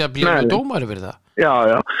máli, þú ert að blíða dómar yfir það. Já,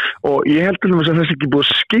 og ég held til þess að þessi ekki búið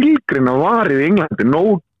að skilgrina varið í Englandi,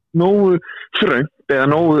 nógu þröngt eða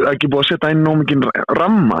ekki búið að setja inn nógu mikinn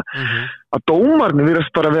ramma, að dómarnir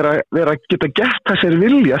virðast bara vera að geta gert þessari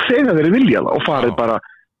vilja þegar þeir vilja það og farið bara,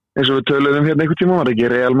 eins og við töluðum hérna einhvern tíma, var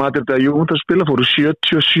ekki Real Madrid eða Juventus spila, fóru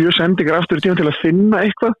 77 sendingar aftur í tíma til að finna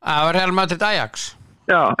eitthvað. Það var Real Madrid Ajax.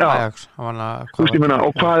 Já. Ajax. Þú veist, ég meina,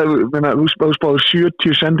 og þú spáður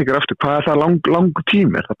 70 sendingar aftur, hvað er það langur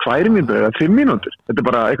tími? Er það 2 mínútur eða 5 mínútur? Þetta er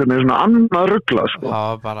bara eitthvað með svona annað ruglað, sko. Það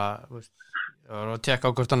var bara, þú veist, ég var að tjekka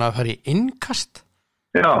á hvort hann að fara í innkast.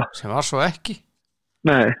 Já. Sem var svo ekki.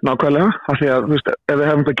 Nei, nákvæmlega, af því að, þú veist, ef við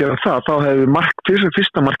hefum að gera það, þá hefði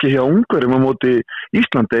fyrsta marki hjá Ungverjum á móti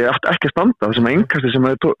Íslandi ekki að standa, þessum innkasti sem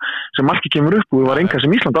marki kemur upp og var innkast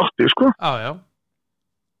sem Ísland átti, sko. Já.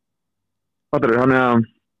 Þannig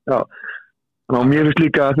að mér finnst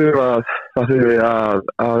líka að það þurfa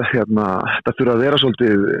að vera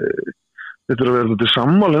svolítið, þetta þurfa að vera svolítið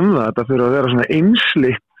sammála það, þetta þurfa að vera svona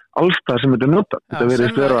einsleitt allstað sem þetta er notað. Sem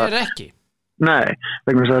það er ekki. Nei,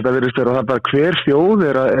 vegna þess að þetta virðist vera að það bara hver þjóð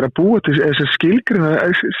er að búa til þess að skilgrina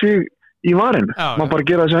sig í varinu. Má bara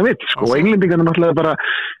gera það sem það vill, sko. Og englendingarnir náttúrulega bara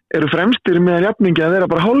eru fremstir með jafningi að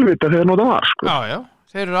vera bara hálfvita þegar nota var, sko. Já.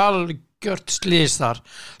 Þeir eru algjört slís þar.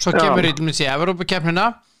 Svo kemur í Evrópukeppnina.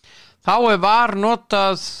 Þá var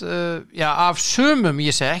notað, af sumum,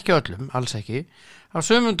 ég segi ekki öllum, alls ekki, af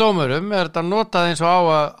sumum dómurum er þetta notað eins og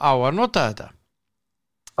á að nota þetta.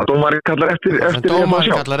 Að dómarinn kallar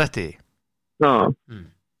eftir því. Já.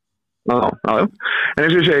 En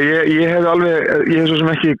eins og ég segi, ég hef svo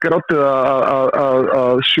sem ekki grátið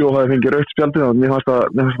að Sjó hafi fengið rautt spjaldið og mér fannst það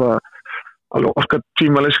alveg orkað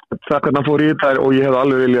tímalisk það hvernig hann fór í þetta og ég hef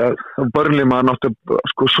alveg viljað að Burnley-mann átti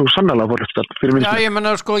sko svo sannarlega fór rautt spjald fyrir minnslu. Já, ég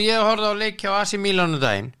menna sko, ég horfði á leik hjá AC Milan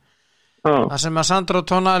daginn, þar sem að Sandro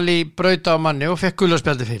Tonali braut á manni og fekk gula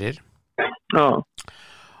spjaldið fyrir. Já.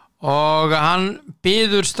 Og hann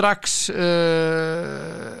býður strax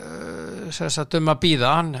að bíða,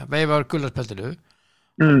 hann veifar gulaspjaldinu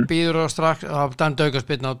býður á strax á dæmd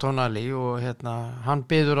aukaspyrna á Tonali og hann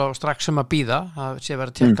býður á strax að bíða að sé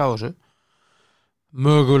verið að tekka á þessu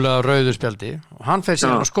mögulega rauðu spjaldi og hann fer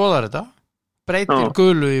síðan að skoða þetta breytir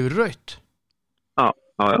gulu yfir raut. Já,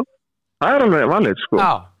 það er alveg valið, sko.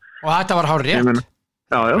 Já, og þetta var hár rétt.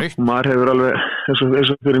 Já, og maður hefur alveg eins og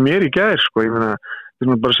fyrir mér í gær, sko, ég meina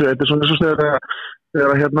þetta er svona eins og þegar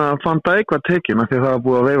Van Dijk var tekinn af því að það var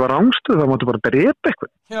búið að veifa rangstuð, það mátti bara drepa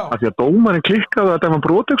eitthvað af því að dómarinn klikkaði að það var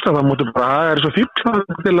brotöksla, það mátti bara, það er svo fínt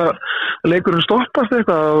til að leikurinn stoppast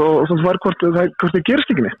eitthvað og það var hvort það gerst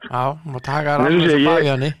ekki neitt. Já, mátti haka rangstuð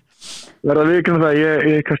bæjani. Verða viðkynna það,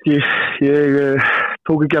 ég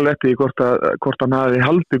tók ekki alveg eftir hvort hann hafi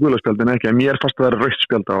haldið gulaspjaldin ekki, en mér fannst að vera rautt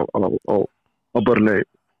spjald á Burnley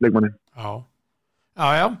leikmanni. Já.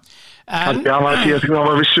 En það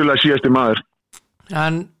var vissulega síðasti maður.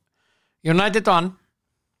 En United vann.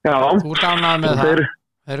 Já. Þú ánægður með það.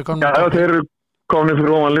 Þeir eru komnir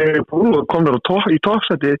fyrir ofan Liverpool og komnir í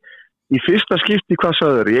toppsæti í fyrsta skipti, hvað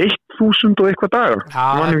sagður, í 1000 og eitthvað dagar. Já,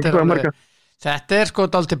 þetta er sko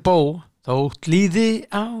dálítið þótt líði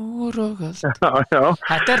ár og allt. Já.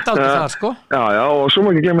 Þetta dálítið það, sko. Já, og svo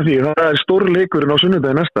má ekki glemma því, það stór leikurinn á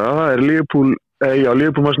sunnudagi næsta, það Liverpool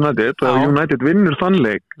Manchester United, og United vinnur þann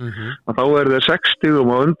leik, að þá þeir 6 stigum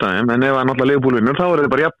á undan, en ef náttúrulega Liverpool vinnur, þá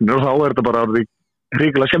þeir bara jafnir, og þá þetta bara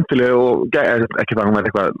ríkilega skemmtilega og ekki það með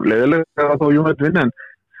eitthvað leiðilega að þá United vinna, en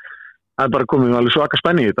það bara komið alveg svaka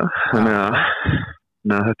spenni í þetta, þannig að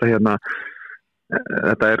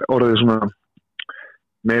þetta orðið svona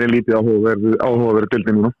meiri lítið áhugaverðu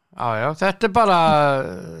dildin núna. Já, þetta bara,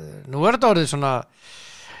 nú þetta orðið svona,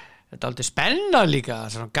 þetta aldrei spenna líka,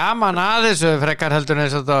 svona gaman aðeins frekar heldur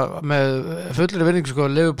en þetta með fullri vinning, sko,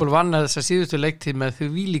 Liverpool vann þessa síðustu leiktíð með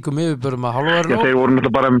þvílíkum yfirbörum að hálfverðinu. Já, þeir voru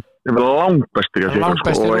náttúrulega bara langbestir, og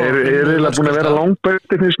eiginlega búin að vera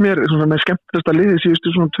langbestir finnst mér, svona með skemmtilegsta liðið síðustu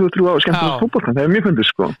svona 2-3 ára skemmtilegsta fótbolta, það mjög fundið,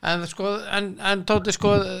 sko. En Tóti,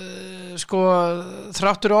 sko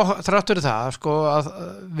þráttur það, sko, að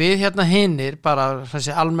við hérna hinir, bara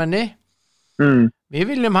þessi almenni, við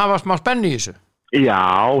viljum hafa smá spennu í þessu. Já,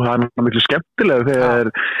 það náttúrulega miklu skemmtilega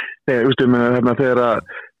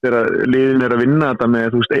þegar liðin að vinna þetta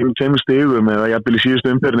með 1-2 stigum eða jafnvel í síðustu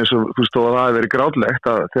umferðinni svo þó að það hefur verið grátlegt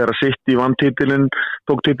að þegar City vann titilinn,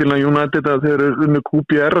 tók titilinn á United að þeir eru unnu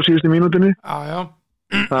QPR á síðustu mínútinni. Já.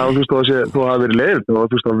 Það þú hafi verið leiðilegt og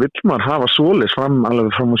þá vill maður hafa svoleiðis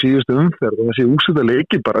alveg fram á síðustu umferð og þessi úrslitin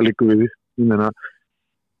leiki bara líka við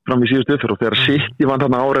fram í síðustu umferð og þegar City vann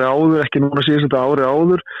þarna árið áður, ekki núna síðustu árið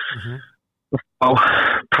áður þá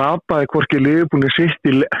tapaði hvorki Liverpool City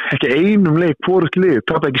ekki einum leik hvorugt lið,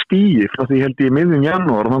 tapaði ekki stíi frá því held ég miðjum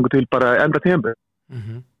janúar og þangur til bara enda tímabil.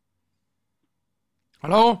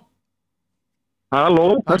 Halló,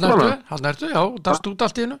 hann ertu, já, það stúd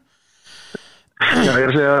allt í hennu. Já, ég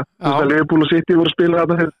að segja að Liverpool og City voru að spila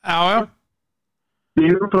þetta fyrir. Já.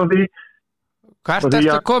 Stíðum frá því. Hvert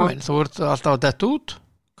ertu komin? Þú ert alltaf að detta út?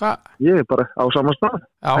 Hva? Ég er bara á saman stað.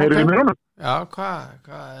 Það eru í mér hana. Já, hvað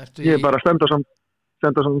ertu í? Ég er bara að stenda á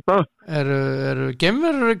saman stað. Eru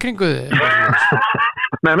gemverur kringu þig?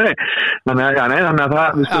 Nei, þannig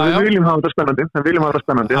að við viljum hafa þetta spennandi.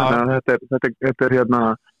 Þannig að þetta er hérna,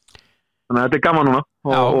 þannig að þetta er gaman núna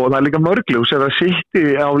og það er líka mörgljús eða City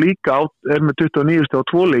á líka er með 29 á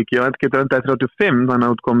 2 leiki og þetta getur endaði 35, þannig að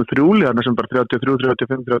það komið 3 liðarna sem bara 33,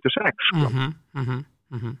 35, 36.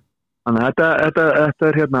 Þannig að þetta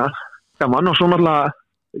er hérna gaman og svo náttúrulega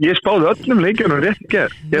ég spáði öllum leikjunum rétt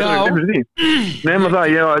gerð. Nefna það,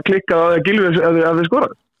 ég klikkaði á að Gylfi að þið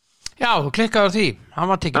skoraði. Já, þú klikkaði á því. Hann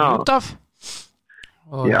var tekinn út af.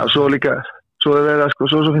 Já, svo líka, svo er verið að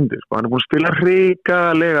svo fyndið, hann er búin að spila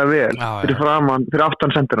hrikalega vel fyrir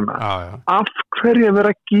aftan sendirana. Af hverju er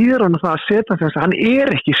verið að gera hann það að setja þess að hann er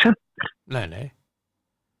ekki sendir? Nei.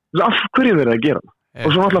 Af hverju er verið að gera hann? Og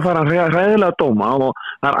svo náttúrulega fara hann hræðilega að dóma og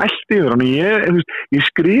það er allt yfir hann ég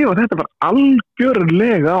skrifa þetta bara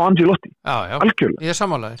algjörlega á Ancelotti. Algjörlega. Ég er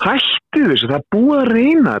sammálaður. Hætti þessu, það er búið að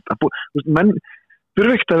reyna þetta menn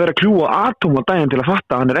þurfi ekkert að vera að kljúa atóm á daginn til að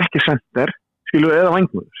fatta að hann er ekki sender eða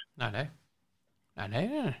vængmöður. Nei.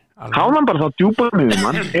 Háðan hann bara þá djúpa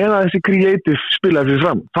miðjumann eða þessi creative spilaði fyrir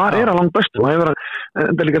fram. Það er að langt bestu og hefur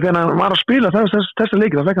enda líka þegar hann var að spila þessa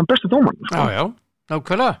leiki þá fekk hann bestu dómann. Já,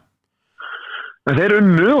 nákvæmlega. En þeir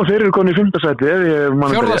unnu og þeir eru konið í 5. sæti.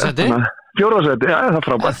 4. sæti? 4. sæti, já, það er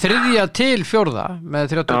frábært. 3. til 4. með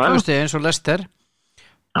 32 stig eins og Leicester.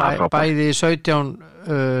 Bæði í 17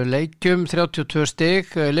 leikjum, 32 stig.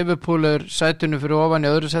 Liverpool er sætinu fyrir ofan í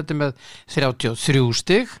öðru sæti með 33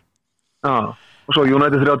 stig. Já, og svo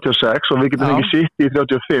United 36 og við getum ekki sitt í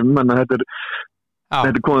 35, en þetta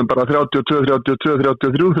er komið bara 32, 32,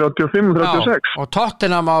 33, 35 og 36. Og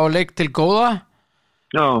Tottenham á leik til góða.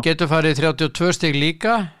 Getur farið 32 stig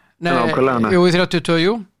líka. Nei, jú, í 32,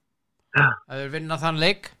 jú. Það er vinnað þann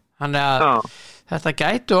leik. Þannig að þetta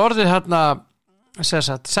gætu orðið hérna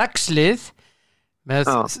 6 lið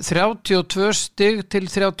með 32 stig til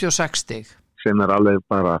 36 stig. Sem er alveg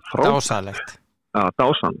bara dásalegt.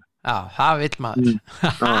 Dásalegt. Já, það vill maður.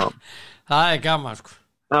 Það er gaman, sko.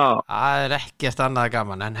 Það er ekkert annað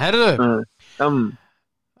gaman. En herðu,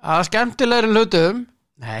 að skemmtilegri hlutum.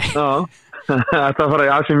 Nei. Þetta fara í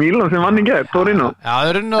AC Milan sem vann í gerð, Torino. Já, það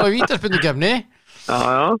er unn á vítaspyrnukefni.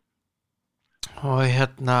 Já. Og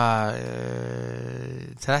hérna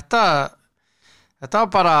þetta var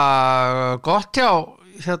bara gott hjá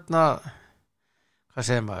hérna, hvað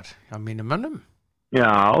segir maður, hjá mínum mönnum.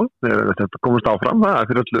 Já, þetta komast áfram, það er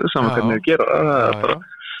fyrir öllu saman hvernig við gera.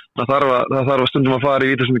 Það þarf að stundum að fara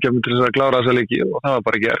í vítaspyrnukefni til þess að klára þessa leiki og það var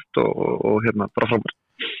bara gert og hérna bara frábært.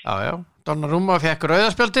 Já, Donnarumma fekk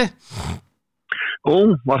rauðaspjaldi.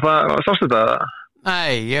 Sástu þetta?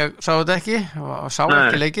 Nei, ég sá þetta ekki. Sá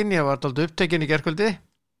ekki leikinn, ég var dálítið upptekinn í gærkvöldi.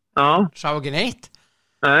 sá ekki neitt.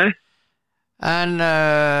 Nei. En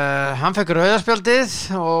hann fekk rauðarspjaldið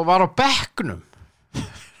og var á bekknum.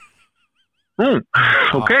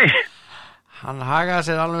 Ok. Hann hagaði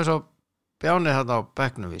sér alveg svo bjánið þarna á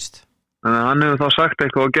bekknum víst. Þannig að hann hefur þá sagt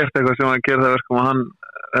eitthvað og gert eitthvað sem að gera það verkum að hann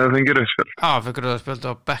hefur fengið rauðarspjald. Já, hann fekk rauðarspjaldið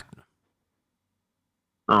á bekknum.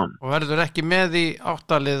 Já. Og verður ekki með í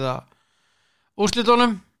 8-liða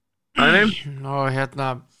úrslitunum. Nei. Og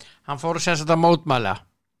hann fór sem sagt að mótmæla.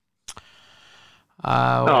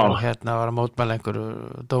 Og var að mótmæla einhverju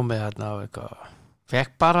dómið og eitthvað.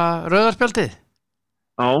 Fekk bara rauðarspjaldið.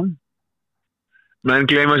 Já. Menn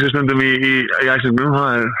gleyma sér stundum í æsingnum.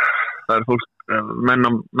 Það er fólk, menn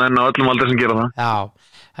á öllum aldar sem gera það. Já,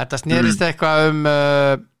 þetta snerist eitthvað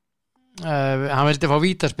hann vildi fá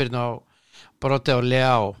vítaspyrnu á broti á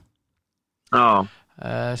Leao. Já.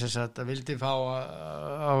 Sem sagt, vildi fá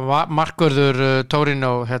markvörður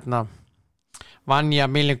Torino Vanja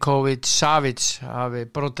Milinkovic-Savic hafi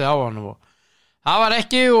brotið á hann og það var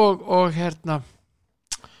ekki og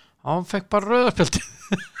hann fekk bara rauðarspjaldið.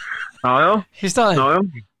 Já. Í staðinn. Já.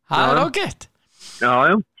 Það ágætt. Já.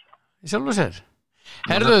 Í sjálfu sér.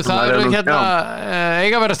 Herðu, það eru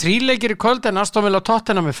eiga að vera 3 leikir í kvöld en Aston Villa og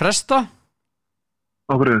Tottenham með fresta.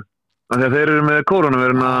 Okkur. Þegar þeir eru með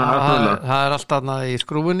kórónuveiruna það er allt annað í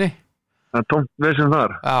skrúfunni. Það er tómt vesen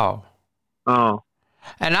þar. Já.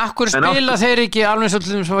 En af hverju spila þeir ekki alveg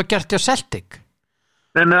svolítið sem var gert hjá Celtic?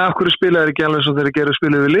 En af hverju spila þeir ekki alveg svo þeir gerðu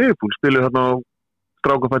spilið við Liverpool? Spilið þarna á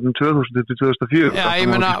strákafættin 2000-2004. Já,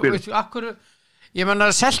 ég meina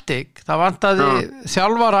Celtic, það vantaði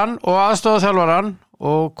þjálfaran og aðstoðarþjálfaran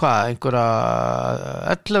og einhverja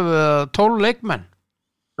 11-12 leikmenn.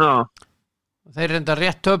 Já. Þeir reynda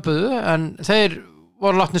rétt töpuðu en þeir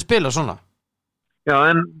voru látnir spila svona. Já,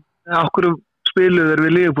 en af hverju spiluðu þeir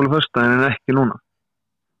við Liverpool föstudaginn en ekki núna?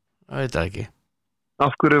 Það veit það ekki.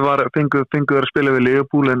 Af hverju fengu þeir að spila við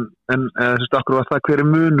Liverpool en af hverju var það hver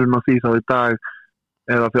munun á því þá í dag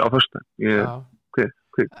eða á föstudaginn?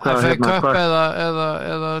 Köpp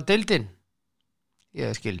eða deildin?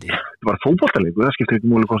 Ég skildi. Það var fótboltaleikur, það skiptir ekki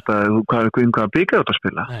múli hvort að hvað byggar þetta að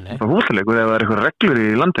spila. Nei. Það var fótboltaleikur, ef það er eitthvað reglur í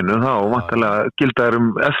landinu þá vantarlega gildaður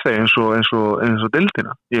FA eins og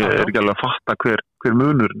deildina. Ég er ekki alveg að fatta hver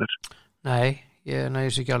munurinn er. Nei, ég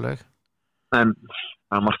sé ekki alveg. En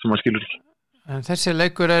það er margt sem maður skilur ekki. En þessi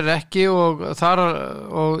leikur er ekki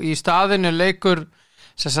og í staðinu leikur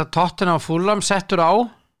sem að Tottenham og Fulham settur á.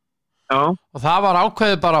 Já. Og það var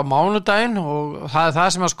ákveðið bara á mánudaginn og það er það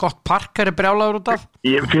sem að Scott Parker er brjálaður út af.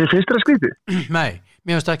 Finnst þér það skrítið? Nei,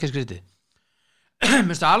 mér finnst það ekki skrítið. Mér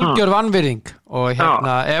finnst það algjör vanvirðing og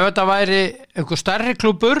ef þetta væri einhver stærri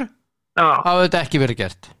klúbbur þá hefði þetta ekki verið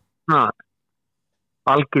gert. Nei,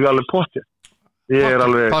 alveg pottið. Ég er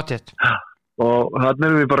alveg pottið. Og þannig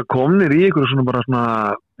erum við bara komnir í eitthvað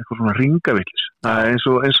svona ringavillis. Það er eins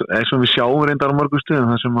og við sjáum reyndar á mörgum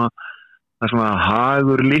stöðum það sem að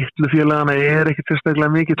hagur litlu félagana er ekkert sérstaklega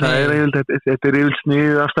mikið. Þetta er yfirleitt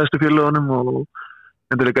sniðið af stærstu félagunum og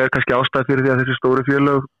þetta er kannski ástæð fyrir því að þessi stóru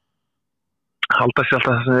félag halda sér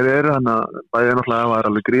alltaf það sem þeir eru. Þannig að bæðið náttúrulega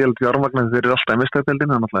var alveg gríðalegt fjármagn þeir eru alltaf í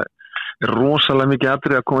meistaradeildinni. Þannig að er rosalega mikið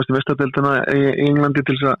atriði að komast í meistaradeildina í Englandi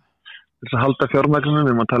til þess að halda fjármagninu.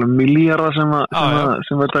 Við erum að tala milljarða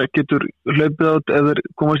sem þetta getur hlaupið át ef þeir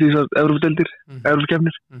komast í þessar Evrópudeildir,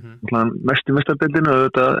 Evrópukefnir. Mest í meistaradeildinu og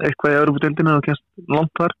þetta eitthvað í Evrópudeildinu og kemst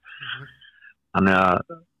langt þar. Þannig að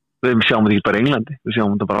við sjáum þetta ekki bara í Englandi, við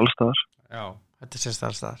sjáum þetta bara allstaðar. Já, þetta sést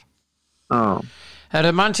allstaðar. Já.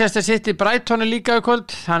 Herðu, Manchester City Brighton líka í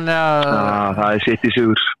kvöld, þannig að það er City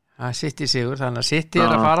sigur. Það er City sigur, þannig að City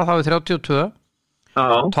er að fara þá í 32.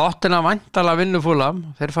 Tottenham væntanlega vinnu Fulham,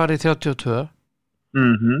 þeir fara í 32.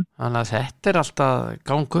 Þannig að þetta er alltaf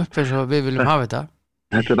gang upp eins og við viljum hafa þetta.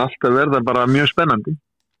 Þetta er alltaf verða bara mjög spennandi.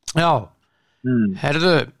 Já.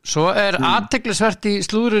 Herðu, svo er athyglisvert í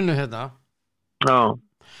slúðrinu hérna. Já.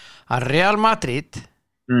 Að Real Madrid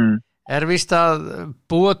er víst að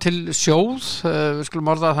búa til sjóð, við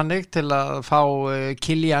skulum orða þannig, til að fá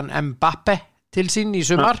Kylian Mbappe til sín í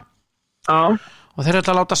sumar. Já. Og þeir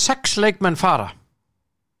ætla að láta 6 leikmenn fara.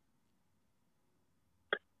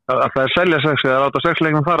 Það er selja 6 eða láta 6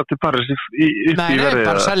 leikmenn fara til Paris upp í verði? Nei,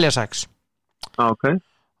 bara selja 6. Ok.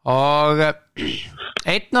 Og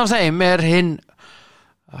einn af þeim er hinn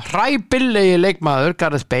hræbillegi leikmaður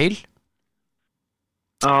Gareth Bale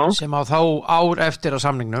sem á þá ár eftir á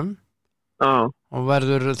samningnum og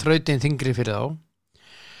verður þrautin þyngri fyrir þá.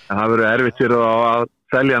 Það verður erfitt fyrir þá að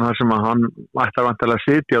selja hann þar sem að hann ætlar vantilega að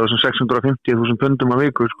sitja á þessum 650.000 pundum á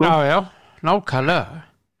viku, sko. Já, nákvæmlega.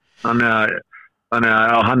 Þannig að Þannig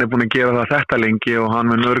að hann búinn að gera það þetta lengi og hann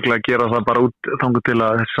mun örugglega gera það bara út þangað til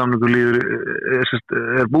að þessi samningur líður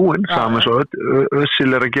búinn, saman svo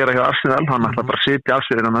Özil að gera hjá Arsenal, hann ætlar bara að sitja af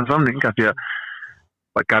sér innan samning af því að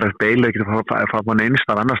Gareth Bale ekki að fara búinn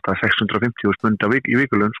einstað annars það 650.000 pund í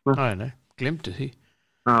vikulun sko. Nei, glemdu því.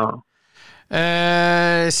 Já.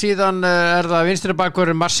 Síðan það vinstri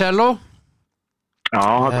bakvörður Marcelo. Já,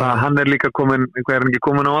 hann líka komin, hvað hann ekki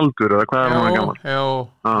komin á aldur eða hvað hann gammal?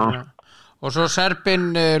 Já. Og svo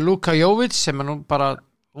Serbin Luka Jovic sem nú bara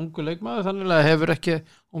ungu leikmaður þannig að hefur ekki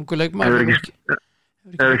ungu leikmaður hefur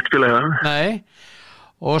ekki spilað það. Nei.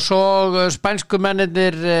 Og svo spænsku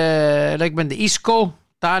mennirnir leikmenni Isco,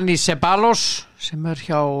 Dani Ceballos sem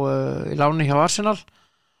hjá í láni hjá Arsenal.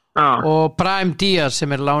 Já. Og Brahim Diaz sem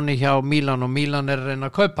láni hjá Milan og Milan að reyna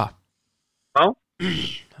að kaupa. Já.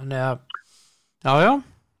 Þannig að já.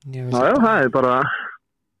 Já, það bara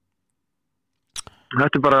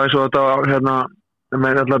þetta bara eins og þetta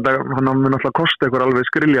hann mun alltaf kosta ykkur alveg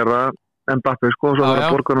skriljarða Mbappé sko og svo þarf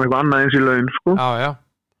að borga hann eitthvað annað eins í laun sko. Já.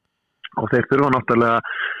 Og þeir þurfa náttúrulega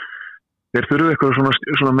eitthvað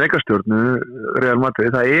svona megastjórnu Real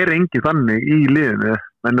Madrid, það engin þannig í liðinu,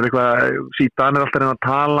 menn eitthvað Zidane alltaf reyna að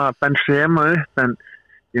tala Benzema upp en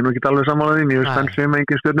ég nú ekki alveg sammála því, mér finnst Benzema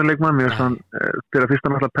engin stjórnuleikmann, mér finnst hann fyrir fyrst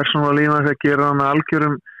hann alltaf persónulega líma þess að gera hann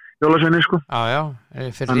algjörum jólasveini sko. Já,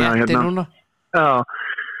 fyrir rétti núna. Já,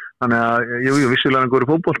 þannig að jú, vissulega hann góður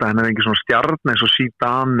fótbolta, hann engin svona stjarn eins og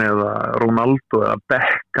Zidane eða Ronaldo eða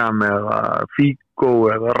Beckham eða Figo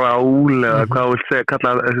eða Raúl eða hvað vill segja,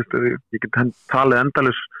 kalla ég get talið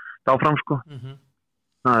endalaust áfram sko.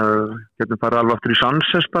 Getum farið alveg aftur í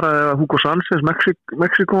Sanchez bara, eða Hugo Sanchez,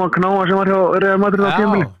 Mexiko að knáa sem var hjá Real Madrid á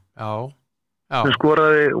tímabili. Já. Sem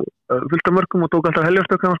skoraði fullt af mörkum og tók alltaf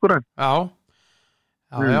heljarstök þegar hann skoraði.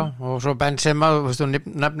 Já, og svo Benzema, þú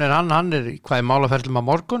nefnir hann hvað er málaferðlum á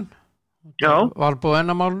morgun? Já. Var búið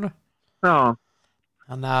enn á málunu? Já.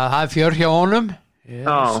 Þannig að það fjör hjá honum.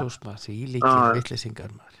 Jésús maður, því líkir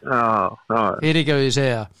vitleysingar maður. Já. Fyrir ekki að við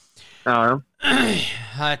segja. Já.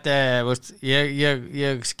 Þetta, veist,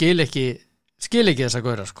 ég skil ekki þessa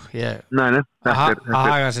góðra, sko. Nei. Að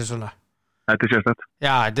haga sér svona. Þetta er sérstætt.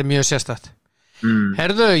 Já, þetta er mjög sérstætt.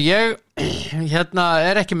 Herðu, ég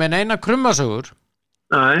ekki með neina krummasögur.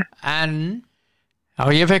 Nei. En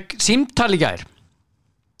ég fekk símtal í gær.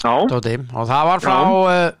 Já. Tóti, og það var frá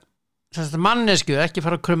mannesku, ekki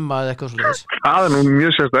fara að krumma eða eitthvað svoleiðis. Það er nú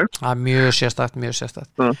mjög sérstakt. Það er mjög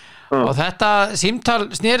sérstakt. Og þetta símtal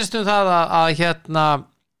snerist það að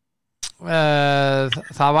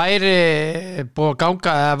það væri búið að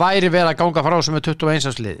ganga, væri verið að ganga frá sem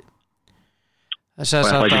 21 árs liði.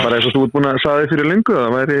 Það er ekki bara eins og þú ert búin að sagði fyrir lengu,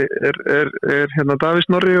 það væri Davíð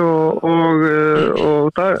Snorri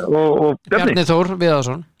og Bjarni Þór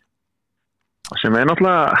Viðarsson. Sem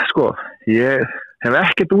náttúrulega, sko, ég hef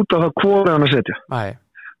ekkert út á það hvað hann að setja. Nei.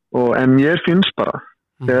 En mér finnst bara,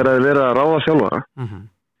 þegar það verið að ráða þjálfara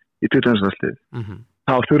í 21. árs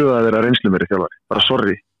þá þurfa það að vera reynslumeri þjálfari, bara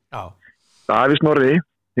sorry. Já. Davíð Snorri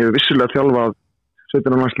hefur vissulega þjálfað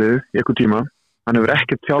 17. landsliðið í eitthvað tíma, hann hefur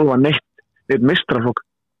ekkert þjálfað neitt meistraflokk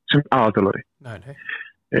sem aðalþjálfari. Nei.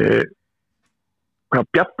 Hvað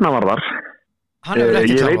Bjarna varðar, hann hefur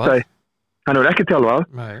ekki þjálfað.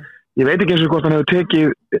 Nei. Ég veit ekki eins og hvort hann hefur tekið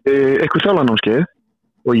eitthvað þjálfarnámskeið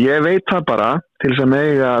og ég veit það bara til þess að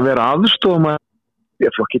mega vera aðstofum að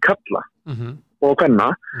flokki kalla og kvenna,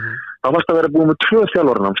 þá varst að vera búið með 2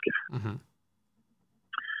 þjálfarnámskeið.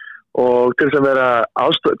 Og til þess að vera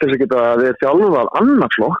til þess að geta verið þjálfað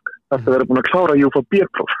annar flokk, þarf að vera búin að klára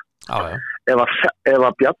UFB-próf. Ef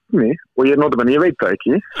að Bjarni, og ég notum en ég veit það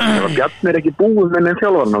ekki, ef að Bjarni ekki búið með neinn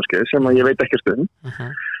þjálfarnámskeið sem að ég veit ekki stund,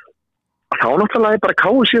 þá náttúrulega er bara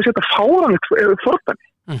KSÍ að setja fáranlegt fordæmi.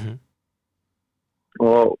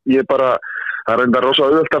 Og ég bara, það er enda rosa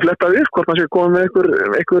auðvelt að fletta við hvort maður sé komið með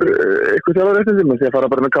einhver þjálfarréttindi, því að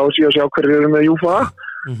fara bara með KSÍ og sjá hverju eru með UFA,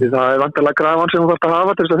 því það er vantarlega grafan sem þú þarft að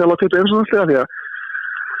hafa til þess að þjálfa 21 ársliða, því að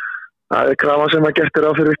það er krafan sem að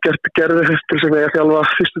gerði til þess að þjálfa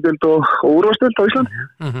fyrstu deild og úrvalsdeild á Íslandi.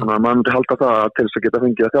 Þannig að maður myndi halda það til þess að geta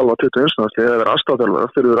fengið að þjálfa 21 ársliða eða vera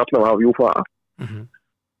aðstofþjálfari þurfur allavega að hafa UFA.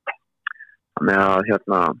 Þannig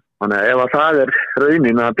að ef það er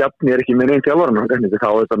raunin að Bjarni er ekki með neinn þjálfarinn, þá er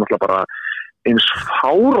þetta náttúrulega bara eins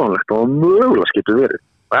fáránlegt og mögulega skipið verið.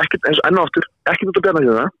 Og ekkert eins og enn og aftur, ekkert út af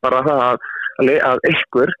Bjarni það, bara það að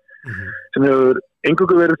einhver sem hefur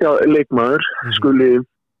eingöngu verið leikmaður skuli,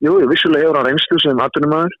 vissulega hefur hann reynslu sem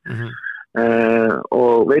atvinnumaður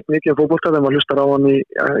og veit mikið um fótbolta þegar maður hlustar á hann í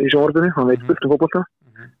sjónvarpinu, hann veit fullt um fótbolta,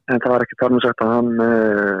 en það var ekki þar með sagt að hann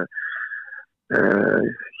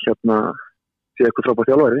sé eitthvað frábært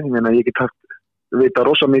þjálfari. Ég meina, ég get vita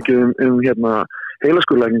rosa mikið um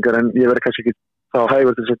heilaskurlækningar en ég verði kannski ekki þá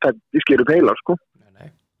hægur til þess að ég sker upp heilar sko.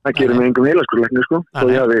 Það gerir mig engum heilaskurlækning sko. Þó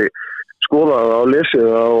ég hafi skoðað það og lesið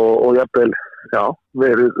það og jafnvel, já,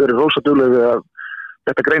 verið rósadugleg við að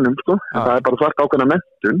þetta greinum sko. Það bara þvert ákveðna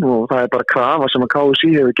menntun og það bara krafa sem að KSÍ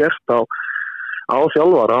hefur gert á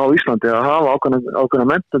þjálfara á Íslandi að hafa ákveðna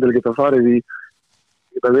menntun til að geta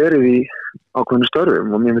verið í ákveðnu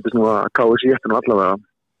störfum og mér myndist nú að KSÍ eftir nú allavega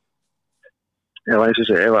ef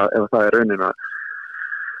það raunin að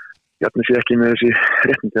jafnir sé ekki með þessi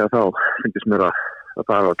réttindi að þá finnst mér að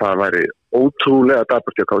það væri ótrúlega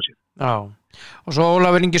dapurt hjá KSÍ. Já, og svo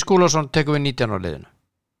Ólafur Ingi Skúlason tekur við 19 á liðinu.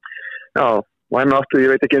 Já, og enn aftur, ég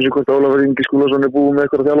veit ekki eins og hvort Ólafur Ingi Skúlason búið með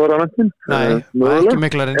eitthvað þjálfaramentin. Nei, ekki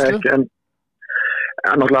mikla reynslu.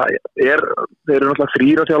 En náttúrulega, þeir eru náttúrulega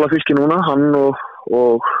þrír að þjálfa Fiski núna, hann og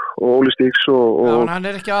Óli Stígs og... Já, en hann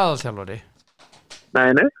ekki aðalþjálfari. Nei,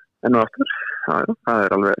 enn og aftur. Það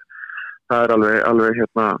er alveg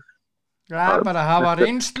hérna... Já, bara hafa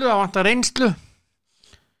reynslu, að vanta reynslu.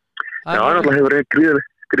 Já, hann alltaf hefur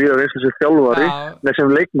gríðar reynslu sem þjálfari með sem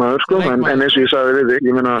leikmaður, sko, en eins og ég sagði við þig,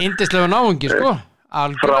 ég meina... Indislega náungi, sko.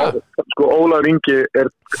 Sko, Ólafur Ingi er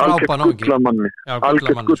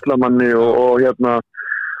algjört gullamanni og hérna,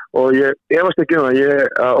 og ég efast ekki að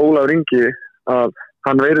Ólafur Ingi, að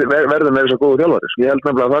hann verður með þess að góðu þjálfari, sko. Ég held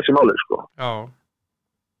nefnilega að það sé málið, sko. Já.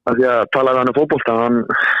 Af því að talaði hann fótbolta,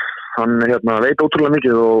 hann veit ótrúlega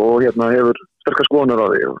mikið og hefur sterkar skoðanir á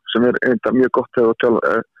því, sem er mjög gott þegar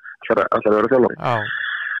allar vera þjálfari. Já.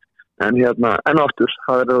 En enn aftur,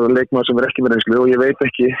 það er leikmaður sem er ekki með reynslu og ég veit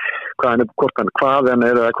ekki hvort hann er komið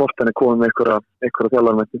með einhverja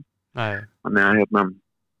þjálfarmenti. Nei. Þannig að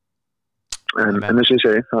en eins og ég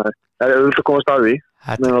segi, það er auðvitað að komast að því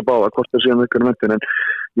með að báða hvort það sé einhverja mentin, en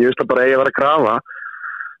ég veist að bara ég var að grafa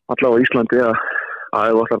allavega á Íslandi að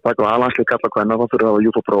ef þú ætlar að taka A-landslið karlakvenna þá þurfur að hafa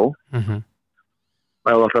Júfa Pro.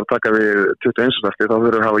 Ef þú ætlar að taka við 21. þá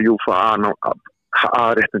þurfur að hafa Júfa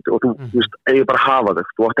A-réttindi og þú veist, eigi bara að hafa þau.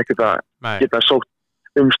 Þú átt ekki að geta sótt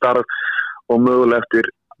starf og mögulega eftir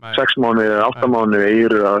 6 mánuði eða 8 mánuði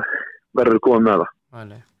að verður góða með það.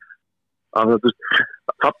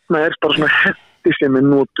 Þarna er bara svona hetti sem er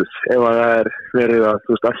notuð ef að það er verið að þú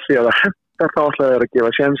veist, að því að það hendar þá alltaf að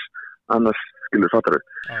gefa séns, annars skilur fattar við.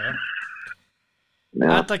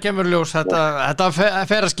 Þetta kemur ljós, þetta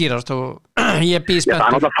fer að skýrast og ég býð spennt. Það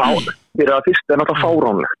er náttúrulega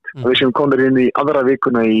fáránlegt að við séum komnir inn í aðra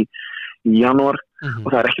vikuna í janúar og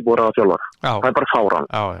það er ekki búið að þjálfara. Það er bara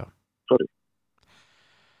fáránlegt. Já. Sorry.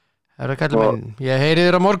 Það er kallið minn. Ég heyri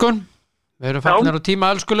þér á morgun. Við erum fallnir á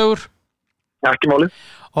tíma elskulegur. Ekki málið.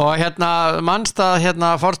 Og manst að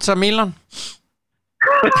Forza Milan.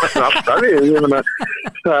 Alltaf ég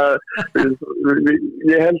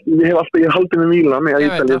hef haldið með Milan í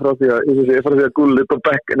Ítalíu frá því að Gullit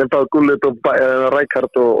og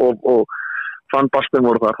Rækard og Van Basten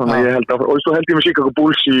voru þar, þannig að ég held að og svo held ég með Chicago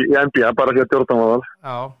Bulls í NBA bara því að Jordan var þar.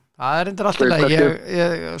 Já, það er endur alltaf leið, ég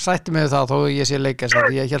sætti mig það þó ég sé leika þess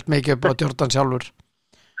að ég held mikið upp á Jordan sjálfur.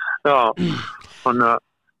 Já, þannig að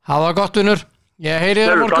hafa það gott, vinnur. Ég heyri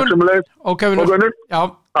þér morgun. Ok, vinnur. Já,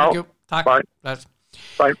 takk.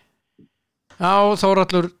 Bye. Já,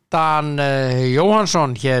 Þórhallur Dan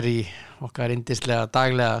Jóhansson hér í okkar yndislega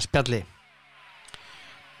daglega spjalli.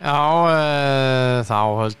 Já, þá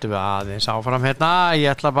höldum við aðeins áfram hérna. Ég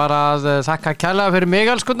ætla bara að þakka kærlega fyrir mig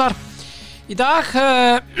elskunnar í dag.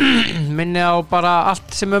 Minni á bara allt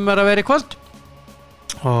sem er að vera í kvöld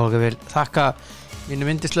og ég vil þakka mínum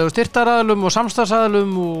yndislegu styrtaraðlum og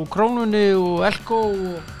samstarfsaðlum og Krónunni og Elko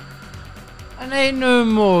og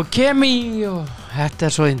N1 og Kemi og þetta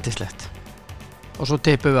er svo yndislegt og svo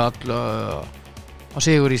tippum við all á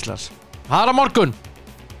sigur Íslands. Það er á morgun.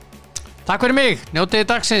 Takk fyrir mig, njótið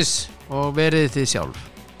dagsins og verið þið sjálf.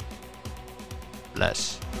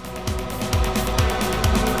 Bless.